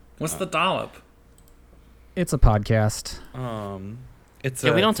Isaac. What's the dollop? it's a podcast. It's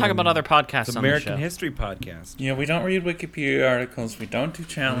Yeah, we don't it's talk an- about other podcasts It's on the American show. History podcast. Yeah, we don't read Wikipedia articles. We don't do We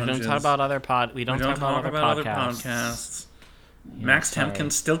challenges. don't talk about other We don't talk talk about other podcasts. podcasts. Max sorry.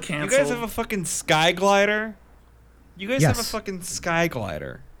 Temkin's still You canceled. guys have a fucking sky glider? You guys have a Yes. fucking sky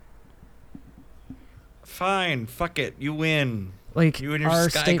glider. Fine, fuck it. You win. Like You and your our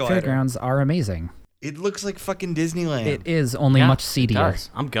sky state glider. fairgrounds are amazing. It looks like fucking Disneyland. It is only Yeah, much it seedier. does.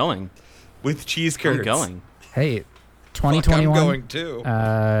 I'm going. With cheese curds. I'm going. Hey, Fuck, 2021. I'm going too.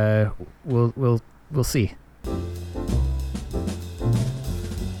 We'll see.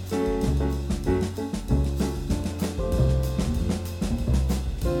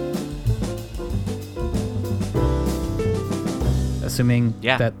 Assuming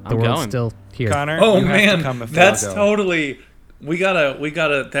Yeah, that the I'm world's going. still here. Connor, Oh you have to man, come if that's I go. totally. We gotta.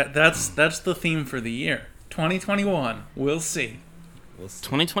 That's the theme for the year. 2021. We'll see.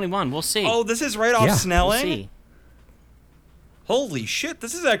 2021. We'll see. Oh, this is right off Yeah. we'll Snelling? see. Holy shit,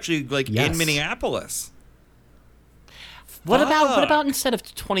 this is actually like Yes. in Minneapolis. What Fuck. about instead of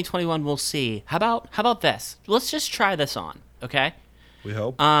 2021? We'll see. How about this? Let's just try this on. Okay. We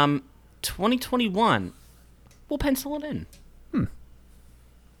hope. 2021. We'll pencil it in.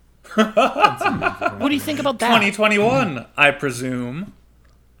 What do you think about that? 2021, I presume.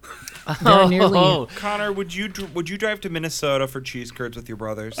 There are nearly Connor, would you drive to Minnesota for cheese curds with your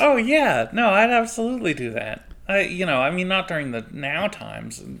brothers? Oh yeah, no, I'd absolutely do that. Not during the now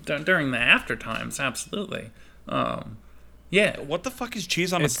times, during the after times, absolutely. Yeah. What the fuck is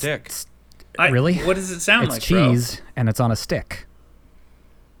cheese on a stick? really. What does it sound it's like, cheese and it's on a stick.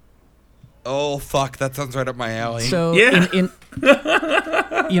 Oh fuck, that sounds right up my alley. So Yeah.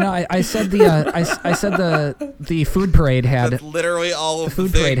 I said the food parade had That's literally all of the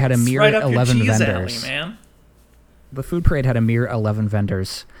food parade had a bro? mere Right up 11 your cheese vendors. alley, man. The food parade had a mere 11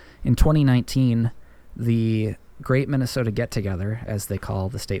 vendors. In 2019, the Great Minnesota Get Together, as they call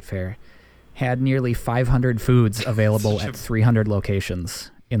the state fair, had nearly 500 foods available at 300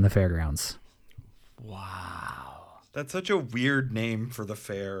 locations in the fairgrounds. That's such a weird name for the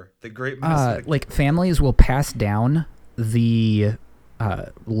fair. The Great Minnesota. Like families will pass down the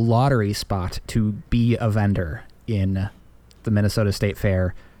lottery spot to be a vendor in the Minnesota State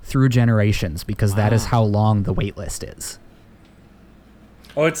Fair through generations because that is how long the wait list is.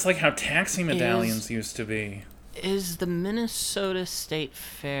 Oh, it's like how taxi medallions used to be. Is the Minnesota State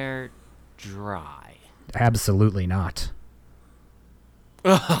Fair dry? Absolutely not.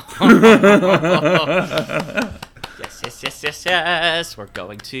 Yes. We're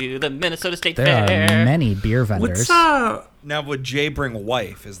going to the Minnesota State There Fair. are many beer vendors. What's Now, would Jay bring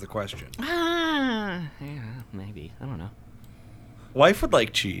wife? Is the question. Yeah, maybe. I don't know. Wife would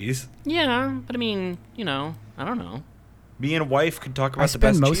like cheese. Yeah, but I mean, I don't know. Me and wife could talk about I the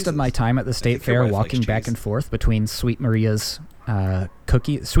best spend most cheeses. of my time at the state think your fair wife walking likes back cheese. and forth between Sweet Maria's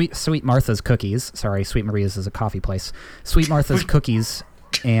Sweet Martha's cookies. Sorry, Sweet Maria's is a coffee place. Sweet Martha's cookies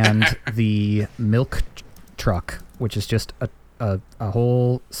and the milk truck, which is just a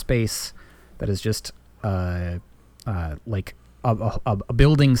whole space that is just like a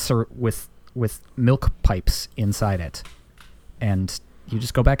building with milk pipes inside it, and you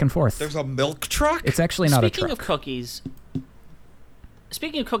just go back and forth. There's a milk truck? It's actually not a Speaking truck. of cookies,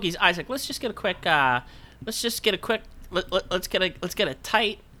 Isaac, let's get a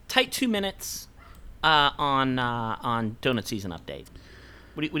tight 2 minutes on donut season update.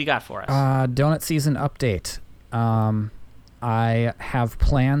 What do you got for us? Donut season update. I have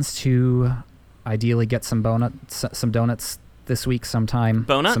plans to ideally get some donuts this week sometime.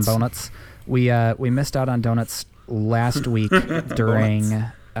 Bonuts? Some donuts. We missed out on donuts last week during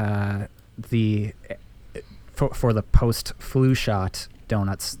for the post flu shot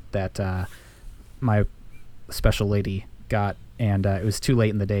donuts that my special lady got, and it was too late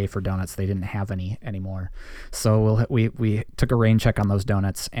in the day for donuts. They didn't have any anymore, so we took a rain check on those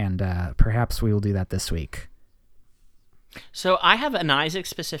donuts, and perhaps we will do that this week. So I have an Isaac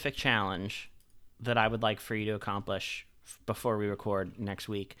specific challenge that I would like for you to accomplish before we record next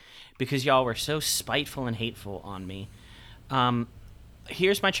week, because y'all were so spiteful and hateful on me.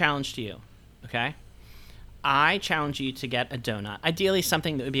 Here's my challenge to you, okay? I challenge you to get a donut, ideally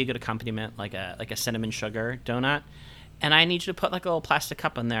something that would be a good accompaniment, like a cinnamon sugar donut, and I need you to put like a little plastic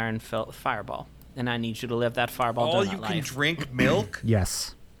cup in there and fill it with Fireball, and I need you to live that Fireball All donut you life. can drink milk?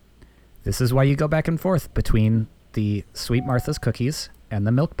 Yes, this is why you go back and forth between the Sweet Martha's cookies and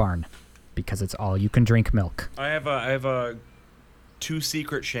the Milk Barn, because it's all you can drink milk. I have two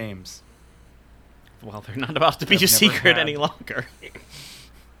secret shames. Well, they're not about to be I've a never secret had. any longer.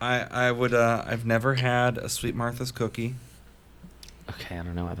 I've never had a Sweet Martha's cookie. Okay, I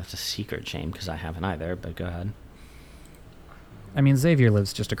don't know why that's a secret shame, because I haven't either, but go ahead. I mean, Xavier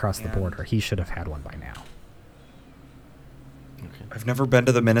lives just across the And- border. He should have had one by now. Okay. I've never been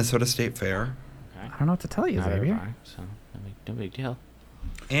to the Minnesota State Fair. Okay. I don't know what to tell you, Neither Xavier. have I, so no big deal.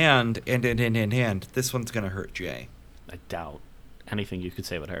 And this one's gonna hurt Jay. I doubt anything you could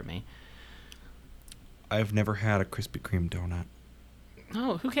say would hurt me. I've never had a Krispy Kreme donut.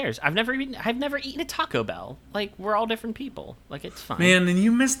 Oh, who cares? I've never eaten a Taco Bell. Like, we're all different people. Like, it's fine. Man, and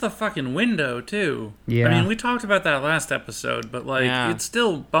you missed the fucking window, too. Yeah. I mean, we talked about that last episode, but, like, Yeah. it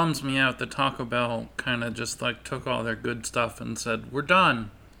still bums me out that Taco Bell kind of just, like, took all their good stuff and said, we're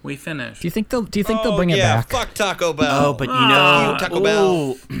done. We finished. Do you think they'll bring it back? Fuck Taco Bell. Oh, but you Ah, know, you, Taco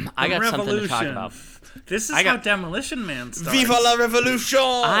Bell. I got something to talk Revolution. about. This is I got- how Demolition Man started. Viva la revolution!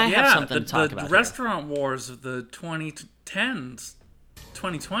 I have yeah, something the, to talk the about here. restaurant wars of the 2010s,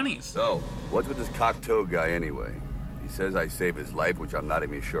 2020s. So, what's with this cocktail guy anyway? He says I saved his life, which I'm not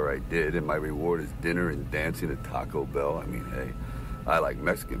even sure I did, and my reward is dinner and dancing at Taco Bell. I mean, hey, I like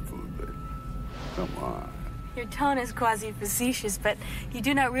Mexican food, but come on. Your tone is quasi-facetious, but you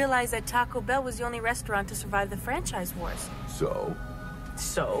do not realize that Taco Bell was the only restaurant to survive the franchise wars. So?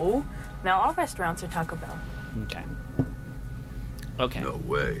 So, now all restaurants are Taco Bell. Okay. No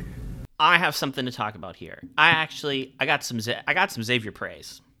way. I have something to talk about here. I got some Xavier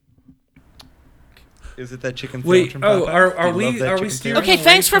praise. Is it that chicken Wait, sandwich from oh, Popeyes? are Do you love we that are we chicken steering sandwich? Okay, away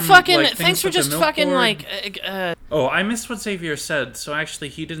thanks for from, fucking. like, Thanks for things with just the milk fucking board? like. Oh, I missed what Xavier said, so actually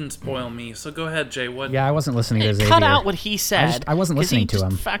he didn't spoil me. So go ahead, Jay. What? Yeah, I wasn't listening to Xavier. Cut out what he said. I wasn't 'cause listening he to just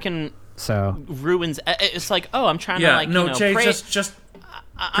him. Fucking So ruins. It's like, oh, I'm trying to Yeah, like no, you know, Jay, praise. just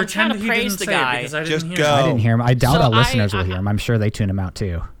I'm trying pretend to he praise didn't the say guy. it because I Just didn't go. hear I didn't hear him. I doubt So our listeners will hear him. I'm sure they tune him out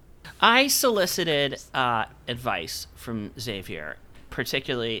too. I solicited advice from Xavier,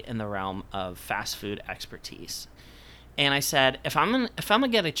 particularly in the realm of fast food expertise, and I said, if I'm gonna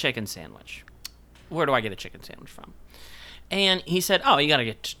get a chicken sandwich, where do I get a chicken sandwich from? And he said, oh, you gotta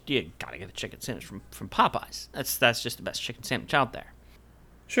get a chicken sandwich from Popeyes. That's just the best chicken sandwich out there.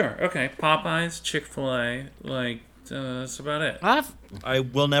 Sure. Okay. Popeyes, Chick-fil-A, like that's about it. I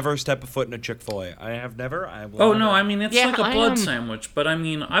will never step a foot in a Chick-fil-A. I have never. I will. Oh never. no, I mean it's Yeah, like a I blood am- sandwich, but I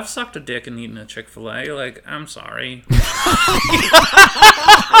mean I've sucked a dick and eaten a Chick-fil-A. Like I'm sorry.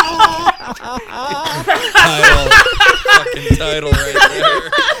 Fucking title right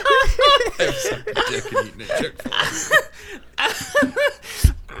there. I've sucked a dick and eaten a Chick-fil-A.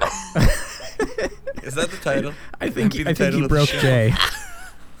 Is that the title? I think That'd be the I think title he of the broke show. Jay.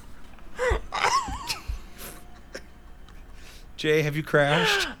 Jay, have you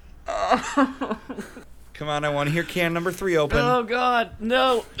crashed? Come on, I want to hear can number 3 open. Oh God,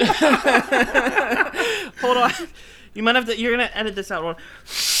 no! Hold on, you might have to. You're gonna edit this out. Hold on.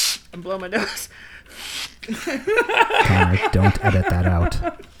 And blow my nose. Connor, don't edit that out.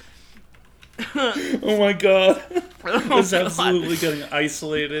 Oh my god. Oh, It's absolutely getting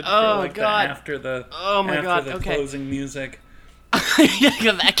isolated Oh, for like God. after the Oh, my after God, the okay. closing music.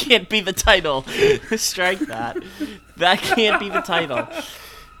 That can't be the title. Strike that. That can't be the title.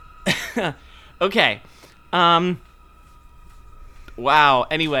 Okay. Wow.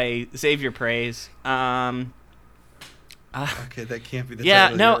 Anyway, Xavier praise. Okay, that can't be the Yeah,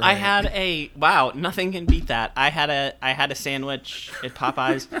 title. no, You're I right. had a wow. Nothing can beat that. I had a sandwich at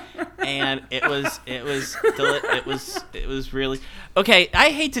Popeyes, and it was really okay.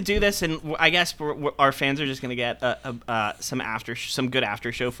 I hate to do this, and I guess our fans are just gonna get some good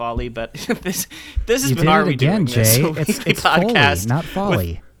after show folly. But this has You been did Are it We again, Doing This? Jay. A It's weekly Foley, podcast not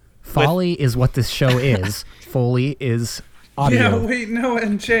Folly. Foley is what this show is. Foley is audio. Yeah, wait, no,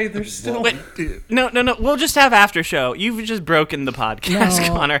 and Jay, there's still No. We'll just have after show. You've just broken the podcast, No.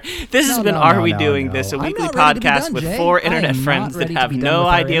 Connor. This has No, been no, Are no, We no, Doing no. This? A I'm weekly not ready to be podcast done, with Jay. 4 I internet am not friends that ready to have be done no with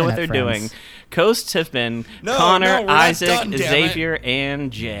our idea what they're internet doing. friends. Coasts have been No, Connor, no, we're not Isaac, done, damn it. Xavier,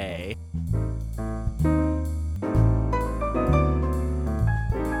 and Jay.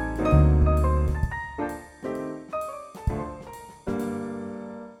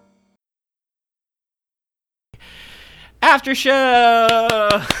 After show.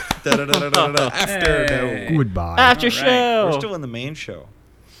 Da-da-da-da-da-da. After Hey. no. Goodbye. After All right. show. We're still in the main show.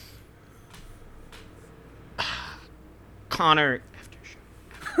 Connor.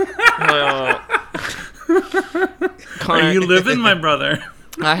 Connor. Are you living, my brother?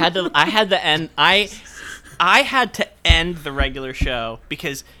 I had to end I had to end the regular show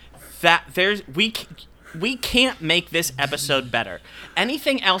because we can't make this episode better.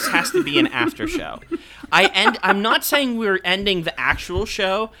 Anything else has to be an after show. I'm not saying we're ending the actual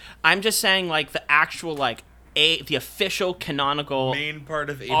show. I'm just saying like the actual like the official canonical Main part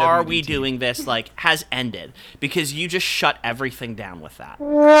of AWDT. Are We Doing This like has ended because you just shut everything down with that.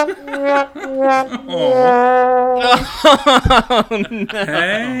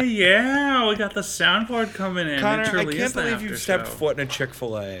 Hey, yeah, we got the soundboard coming in. Connor, it I truly can't is the believe you've after stepped show. foot in a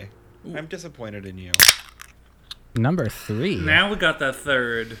Chick-fil-A. I'm disappointed in you. Number 3. Now we got that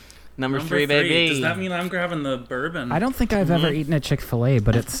third. Number 3, baby. Does that mean I'm grabbing the bourbon? I don't think I've ever eaten at Chick-fil-A,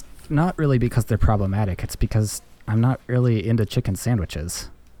 but it's not really because they're problematic. It's because I'm not really into chicken sandwiches.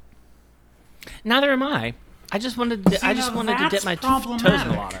 Neither am I. I just wanted to dip my toes in the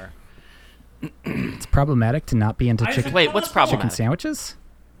problematic. water. It's problematic to not be into Isaac, chicken Wait, what's tell us more. problematic? sandwiches?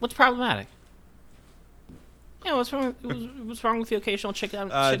 What's problematic? Yeah, what's wrong? What's wrong with the occasional chicken?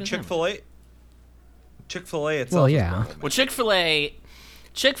 Chicken Chick-fil-A. Chick-fil-A itself. Well, is yeah. problematic. Well,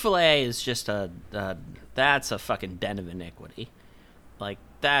 Chick-fil-A is just that's a fucking den of iniquity. Like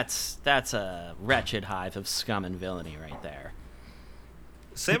that's a wretched hive of scum and villainy right there.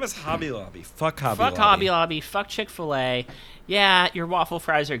 Same as Hobby Lobby. Fuck Hobby Fuck Lobby. Hobby Lobby. Fuck Chick-fil-A. Yeah, your waffle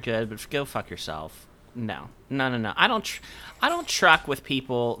fries are good, but go fuck yourself. No. I don't truck with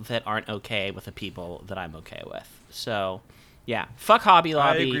people that aren't okay with the people that I'm okay with. So, yeah, fuck Hobby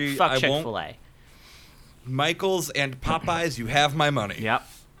Lobby. agree. Fuck I won't- Chick-fil-A. Michael's and Popeyes, you have my money. Yep.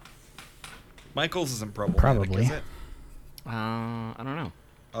 Michael's isn't problematic, Probably. is it? I don't know.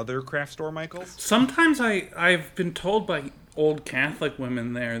 Other craft store Michael's? Sometimes I've been told by old Catholic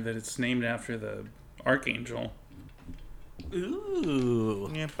women there that it's named after the Archangel.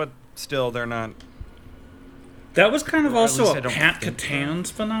 Ooh. Yeah, but still, they're not. That was kind of Or at also least I a don't Pat think so.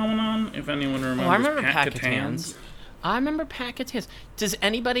 Catan's phenomenon, if anyone remembers. I remember Pat Pat Catan's. I remember Pat Catan's. Does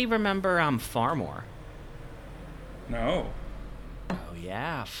anybody remember Farmore? No. Oh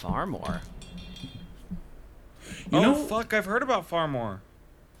yeah, Farmore. You know, Fuck! I've heard about Farmore.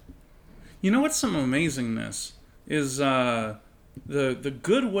 You know what's some amazingness is the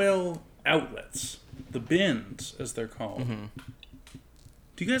Goodwill outlets, the bins as they're called. Mm-hmm.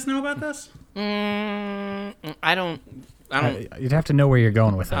 Do you guys know about this? I don't. You'd have to know where you're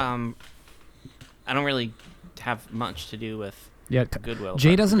going with it. I don't really have much to do with Yeah, Goodwill.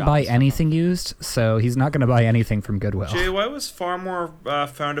 Jay but doesn't got buy stuff. anything used, so he's not going to buy anything from Goodwill. Jay, why was Farmore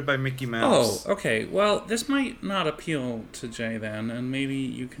founded by Mickey Oh, Mouse? okay. Well, this might not appeal to Jay then, and maybe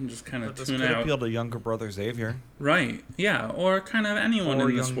you can just kind of This tune could out. appeal to younger brother Xavier. Right, yeah, or kind of anyone Or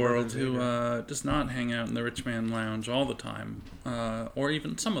in this young world brother who does not hang out in the Rich Man Lounge all the time, or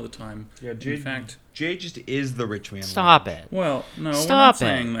even some of the time. Yeah, Jay. In fact, Jay just is the rich man. Stop it. well, no, we're not Stop it.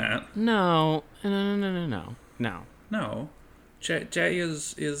 saying that. No. No, Jay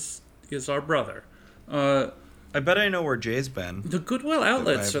is our brother. I bet I know where Jay's been. The Goodwill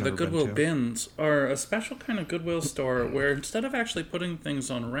outlets I've or the never been Goodwill to. bins are a special kind of Goodwill store where instead of actually putting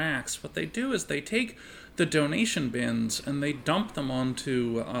things on racks, what they do is they take the donation bins and they dump them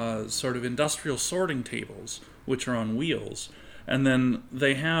onto sort of industrial sorting tables, which are on wheels. And then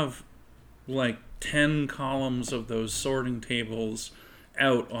they have like 10 columns of those sorting tables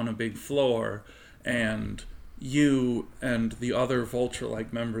out on a big floor, and you and the other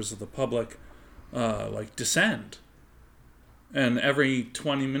vulture-like members of the public like descend. And every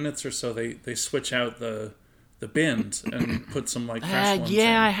 20 minutes or so, they switch out the bins and put some like fresh ones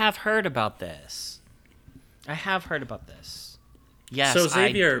Yeah, I in. have heard about this. Yes. So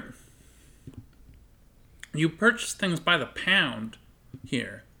Xavier, you purchase things by the pound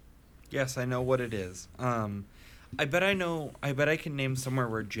here. Yes, I know what it is. I bet I can name somewhere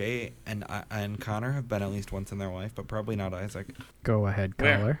where Jay and Connor have been at least once in their life, but probably not Isaac. Go ahead,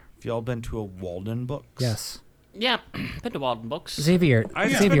 Where? caller. Have y'all been to a Walden Books? Yes. Yeah, been to Walden Books. Xavier, I've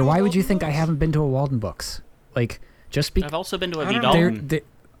been Xavier, to why would you Walden think I Books. haven't been to a Walden Books? Like, just because I've also been to a I V don't know. Dalton.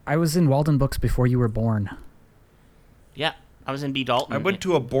 I was in Walden Books before you were born. Yeah, I was in B Dalton. I went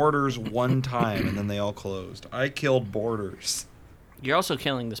to a Borders one time, and then they all closed. I killed Borders. You're also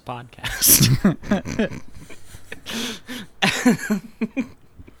killing this podcast.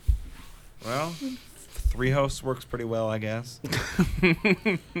 Well, 3 hosts works pretty well, I guess.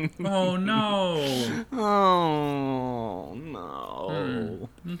 Oh no! Oh no!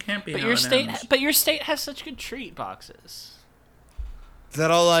 It can't be. But how your it state, ends. but your state has such good treat boxes. Is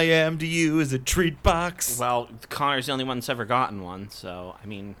that all I am to you? Is a treat box? Well, Connor's the only one that's ever gotten one, so I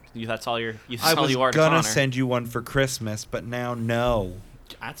mean, that's all I all was you are to gonna Connor. send you one for Christmas, but now no.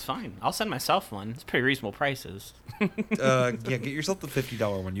 That's fine. I'll send myself one. It's pretty reasonable prices. Yeah, get yourself the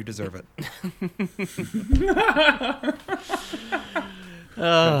 $50 one. You deserve it. You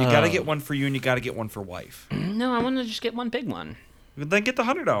gotta get one for you, and you gotta get one for wife. No, I want to just get one big one. Then get the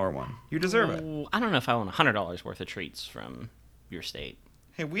 $100 one. You deserve it. Ooh, I don't know if I want $100 worth of treats from your state.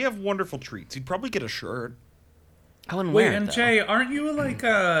 Hey, we have wonderful treats. You'd probably get a shirt. I wouldn't Wait, wear it, and though. Jay, aren't you like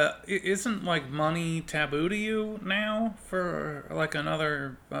isn't like money taboo to you now for like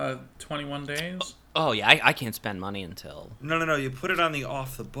another 21 days? Oh yeah, I can't spend money until No. You put it on the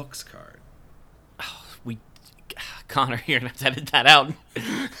off the books card. Connor, you're gonna have to edit that out.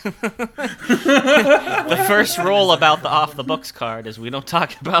 The first rule about the off the books card is we don't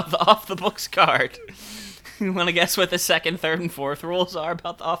talk about the off the books card. You want to guess what the second, third, and fourth rules are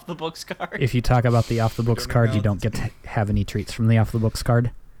about the off the books card? If you talk about the off the books card, you don't get to have any treats from the off the books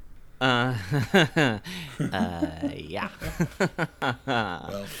card. Yeah.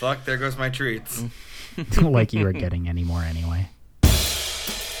 Well, fuck, there goes my treats. Like you were getting any more anyway.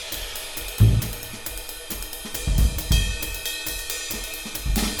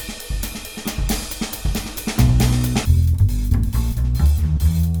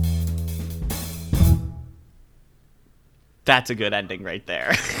 That's a good ending right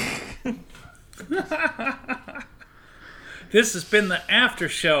there. This has been the after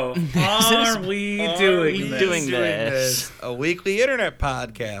show. Are we doing this? doing this? A weekly internet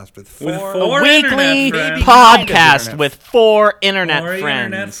podcast with With four... four Weekly internet friends. podcast Internet. with 4 internet Or friends.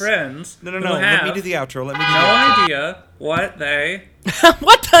 internet friends. No. who Let have me do the outro. Let me do no the outro. idea what they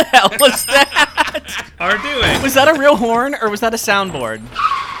What the hell was that? are doing. Was that a real horn or was that a soundboard?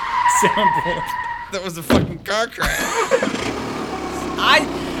 Soundboard. That was a fucking car crash.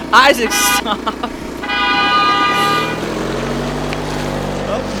 Isaac, stop.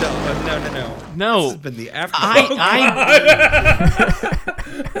 Oh, No. This has been the after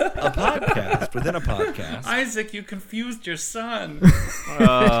a podcast within a podcast. Isaac, you confused your son.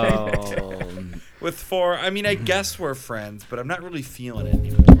 With 4, I mean, I guess we're friends, but I'm not really feeling it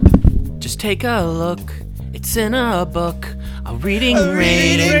anymore. Just take a look. It's in a book. A reading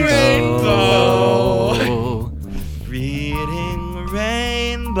Reading rainbow. Reading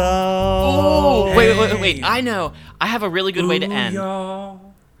rainbow. Oh, wait. I know. I have a really good way to end. Y'all.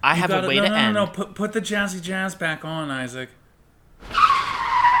 I have a way to end. No. Put the jazzy jazz back on, Isaac.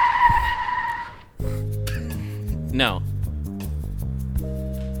 No.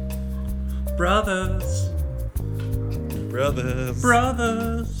 Brothers.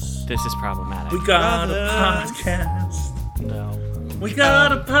 This is problematic. We got a podcast. No. We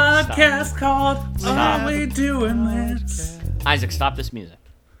got a podcast called Stop. Are We Doing This? Isaac, stop this music.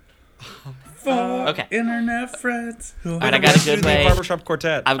 For Okay. internet friends who Alright, I got a Do good the way. Barbershop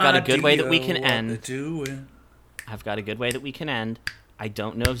Quartet. I've got a good way that we can idea what end. they're doing. I've got a good way that we can end. I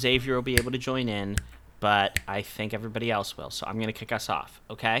don't know if Xavier will be able to join in, but I think everybody else will. So I'm going to kick us off,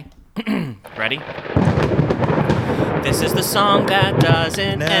 okay? Ready? This is the song that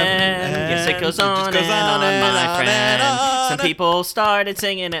doesn't end. Yes, it goes on and on, my friend. Some people started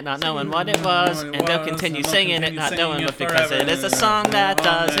singing it, not knowing what it was, and they'll continue singing it, not knowing what, because it is a song that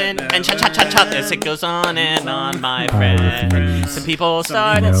doesn't end. Cha-cha-cha-cha, yes, it goes on and on, my friend. Some people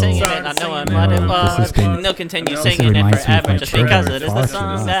started singing it, not knowing what it was, and they'll continue singing it forever, just because it is the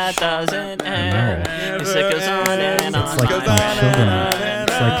song that doesn't end. Yes, it goes on and on, It's like my my friend. children.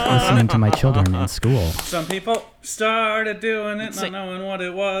 It's like listening to my children in school. Some people started doing it, not knowing what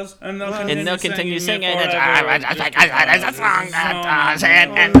it was, and they'll continue singing it It's forever. a song that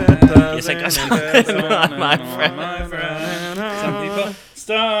doesn't end. Yes, it goes on and on, my friend. Some people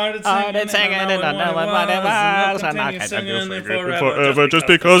started singing it, not knowing what it was, and they'll continue singing it forever, just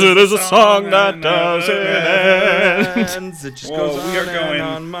because it is a song that doesn't end. It just Whoa, goes we are on and going.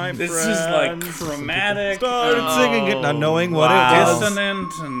 on, my This is like friends. chromatic. Started singing it, not knowing what wow. it was.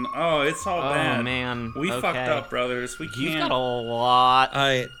 Dissonant and it's all Oh bad. man, We okay. fucked up, brothers. We You've can't. got a lot.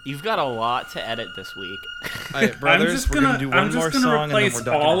 I, You've got a lot to edit this week. brothers, we're gonna do one I'm more just gonna song and then replace we're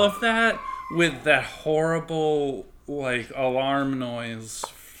done. all of that with that horrible like alarm noise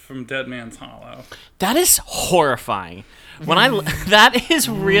from Dead Man's Hollow. That is horrifying. When that is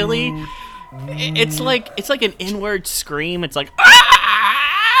really, it's like an inward scream. It's like, ah!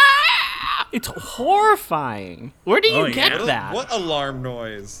 It's horrifying. Where do you Oh, get yeah? that? What alarm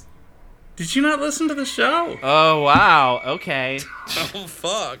noise? Did you not listen to the show? Oh wow. Okay, Oh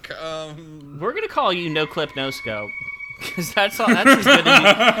fuck. we're gonna call you No Clip No Scope. Because that's as good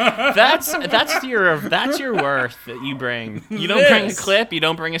as you, that's your worth that you bring. You don't bring a This. clip. You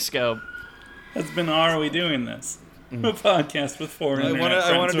don't bring a scope. That's been Are We Doing This? A podcast with four I internet want to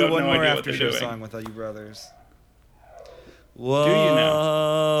friends who do have one no more idea what after they're show doing. song with all you brothers. Whoa, you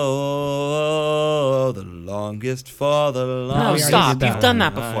the longest for the No, we longest. already stop. did that You've done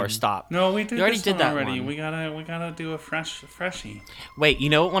one. that before. Stop. No, we did. You already this did one that already. one. We gotta do a freshie. Wait, you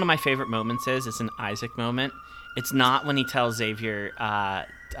know what one of my favorite moments is? It's an Isaac moment. It's not when he tells Xavier that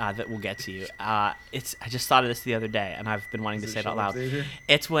we'll get to you. I just thought of this the other day, and I've been wanting to say it out loud. Xavier?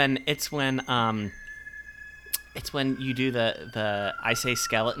 It's when you do the I say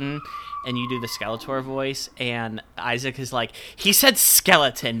skeleton, and you do the Skeletor voice, and Isaac is like, he said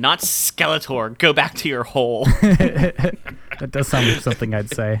skeleton, not Skeletor. Go back to your hole. That does sound like something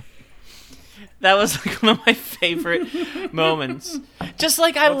I'd say. That was like one of my favorite moments. Just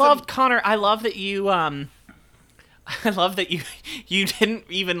like I loved Connor. I love that you you didn't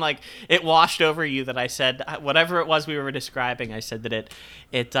even like it washed over you that I said whatever it was we were describing. I said that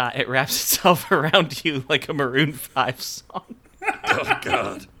it wraps itself around you like a Maroon 5 song. Oh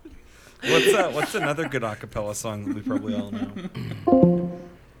God. What's another good acapella song that we probably all know?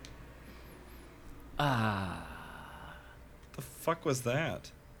 The fuck was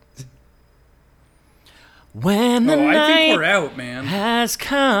that? When the Oh, I think night we're out, man. has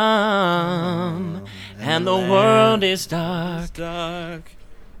come and the world is dark Dark.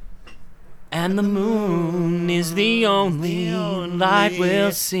 and the moon is the only light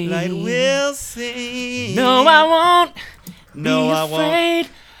we'll see. Light we'll see. No, I won't No, be I won't afraid.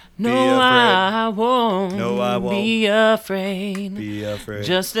 No, afraid. I won't. No, I won't be afraid. be afraid.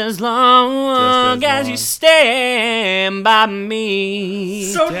 Just as long as you long. stand by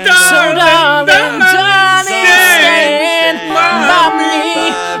me. So Stand darling, darling, stand by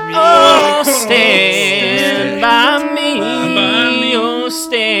me. Oh, stand by me. Oh,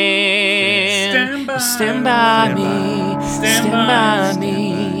 stand by me. Stand by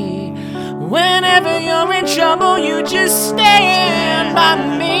me. Whenever you're in trouble, you just stand by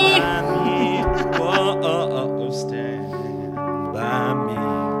me.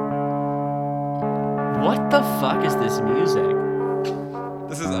 the fuck is this music?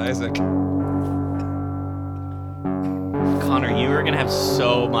 This is Isaac. Connor, you are gonna have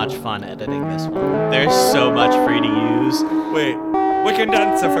so much fun editing this one. There's so much for you to use. Wait, we can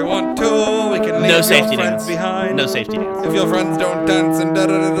dance if we want to. We can leave No your safety friends dance. behind. No safety dance. If your friends don't dance and da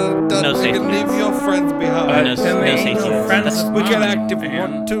da da da da, No we safety can leave dance. your friends behind. No Then they safety ain't no dance. friends That's- of We can mine, act if we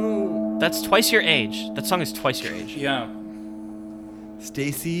man. want to. That's twice your age. That song is twice your age. Yeah.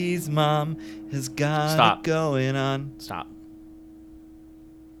 Stacy's mom has got Stop. it going on. Stop.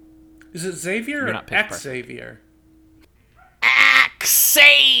 Is it Xavier You're or not pitch perfect. Xavier?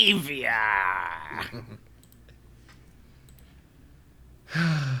 Xavier.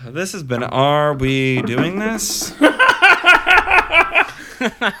 This has been Are We Doing This?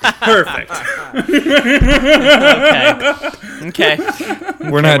 Perfect. Okay.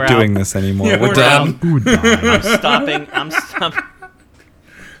 We're not we're doing out. this anymore. Yeah, we're we're done. I'm stopping. I'm stopping.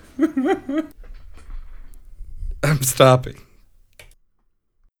 I'm stopping.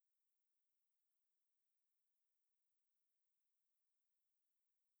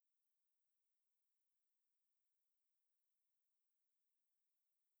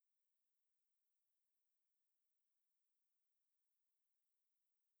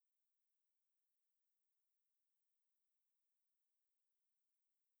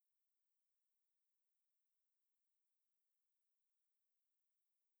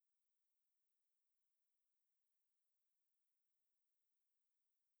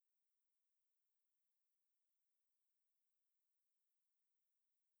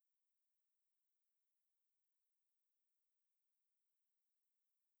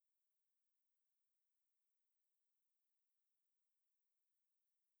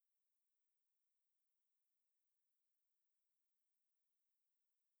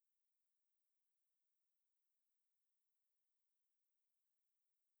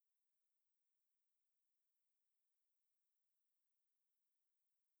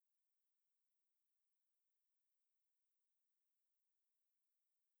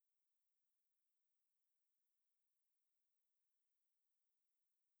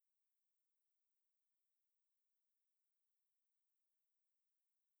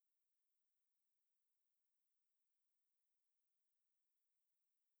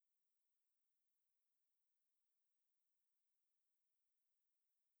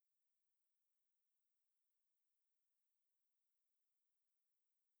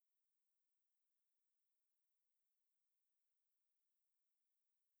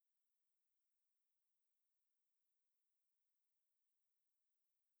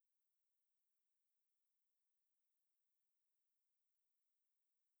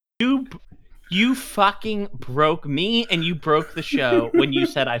 You fucking broke me, and you broke the show when you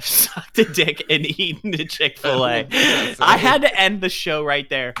said I've sucked a dick and eaten a Chick-fil-A. I had to end the show right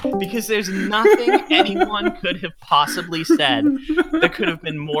there because there's nothing anyone could have possibly said that could have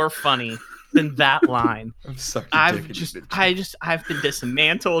been more funny than that line. I'm sorry. I've been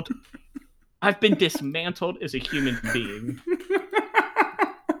dismantled. I've been dismantled as a human being.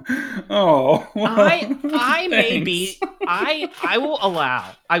 Oh. I will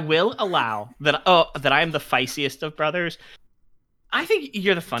allow that I am the feistiest of brothers. I think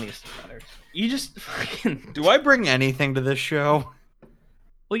you're the funniest of brothers. You just fucking Do I bring anything to this show?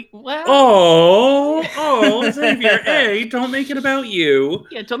 well. Oh, Xavier, A, don't make it about you.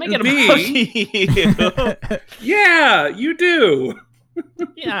 Yeah, don't make it B. about you. Yeah, you do.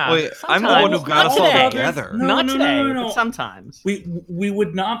 Yeah. Wait, I'm the one who sometimes. got Not us all today. together. No, Not no, today, no, no, no. but sometimes. We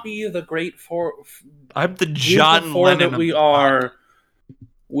would not be the great I'm the beautiful John four Lennon that of we the are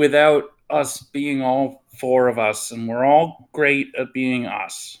without us being all four of us, and we're all great at being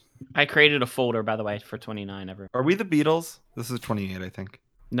us. I created a folder, by the way, for 29 ever. Are we the Beatles? This is 28, I think.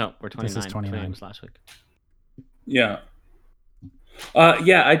 No, we're 29. This is 29. was last week. Yeah.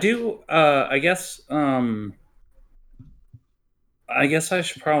 Yeah, I do. I guess I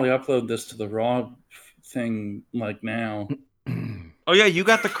should probably upload this to the Raw thing like now. Oh yeah, you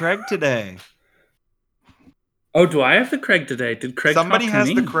got the Craig today. Oh, do I have the Craig today? Did Craig? Somebody talk to has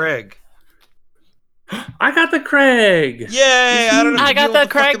me? the Craig. I got the Craig. Yay! I don't have I to got deal the with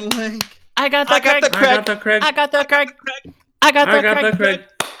Craig. fucking link. I got I got the I got the Craig. I got the Craig. I got I got the Craig.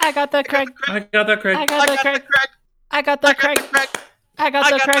 I got the Craig. I got the Craig. I got the Craig. I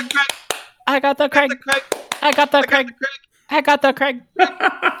got the Craig. I got the Craig. I got the Craig. I got the Craig. I got the Craig.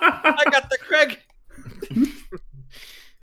 I got the Craig.